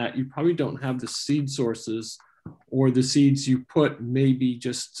smaller than that, you probably don't have the seed sources, or the seeds you put may be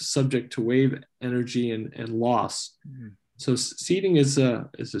just subject to wave energy and loss. So seeding is a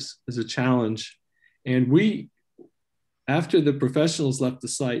challenge. And after the professionals left the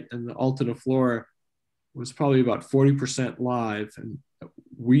site and the Alternate Flora was probably about 40% live, and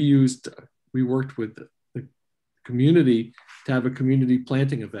we worked with the community to have a community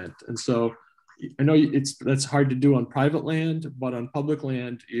planting event. And so I know that's hard to do on private land, but on public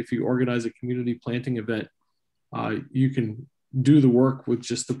land, if you organize a community planting event, you can do the work with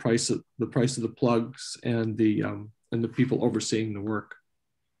just the price of the plugs and the people overseeing the work.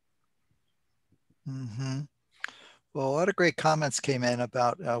 Well, a lot of great comments came in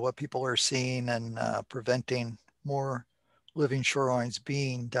about what people are seeing and preventing more living shorelines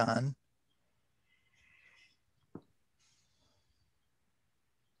being done.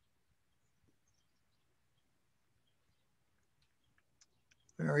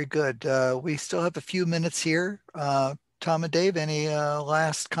 All Very good. We still have a few minutes here. Tom and Dave, any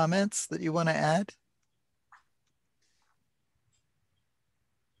last comments that you want to add?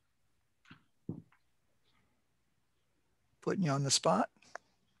 Putting you on the spot.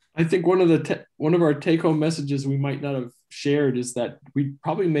 I think one of our take-home messages we might not have shared is that we'd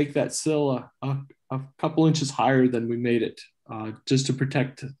probably make that sill a couple inches higher than we made it, just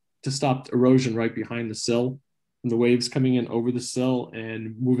to stop erosion right behind the sill and the waves coming in over the sill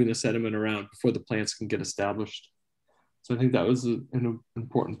and moving the sediment around before the plants can get established. So I think that was an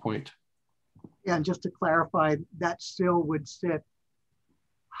important point. Yeah, and just to clarify, that sill would sit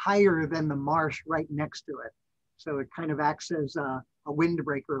higher than the marsh right next to it. So it kind of acts as a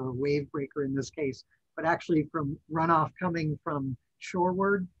windbreaker or wave breaker in this case, but actually from runoff coming from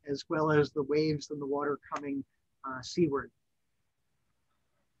shoreward, as well as the waves and the water coming seaward.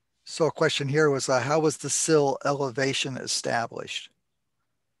 So a question here was, how was the sill elevation established?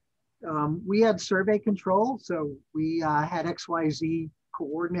 We had survey control. So we had XYZ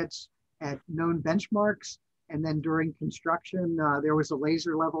coordinates at known benchmarks. And then during construction, there was a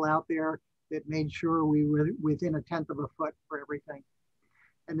laser level out there that made sure we were within 1/10 of a foot for everything.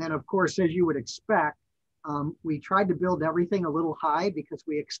 And then of course, as you would expect, we tried to build everything a little high because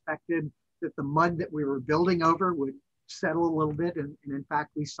we expected that the mud that we were building over would settle a little bit. And in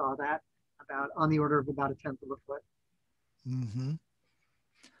fact, we saw that about on the order of about 1/10 of a foot. Mm-hmm.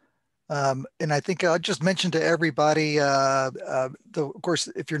 And I think I'll just mention to everybody, of course,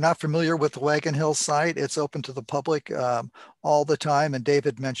 if you're not familiar with the Wagon Hill site, it's open to the public all the time. And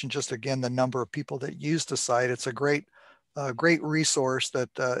David mentioned just again the number of people that use the site. It's a great resource that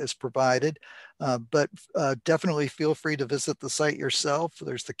is provided. But definitely feel free to visit the site yourself.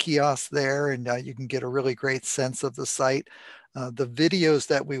 There's the kiosk there, and you can get a really great sense of the site. The videos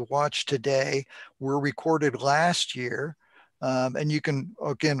that we watched today were recorded last year. And you can,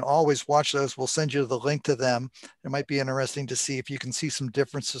 again, always watch those. We'll send you the link to them. It might be interesting to see if you can see some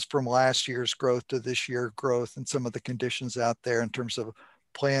differences from last year's growth to this year's growth and some of the conditions out there in terms of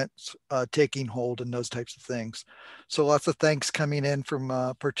plants taking hold and those types of things. So lots of thanks coming in from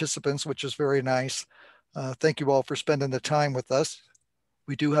participants, which is very nice. Thank you all for spending the time with us.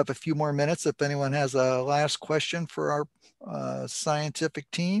 We do have a few more minutes if anyone has a last question for our scientific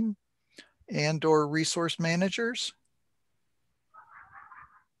team and or resource managers.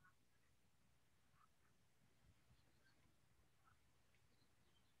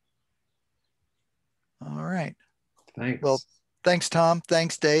 All right. Thanks. Well, thanks, Tom.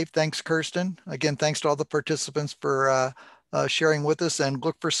 Thanks, Dave. Thanks, Kirsten. Again, thanks to all the participants for sharing with us, and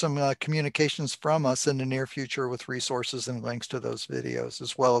look for some communications from us in the near future with resources and links to those videos,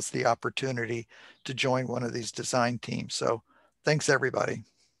 as well as the opportunity to join one of these design teams. So thanks, everybody.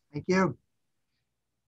 Thank you.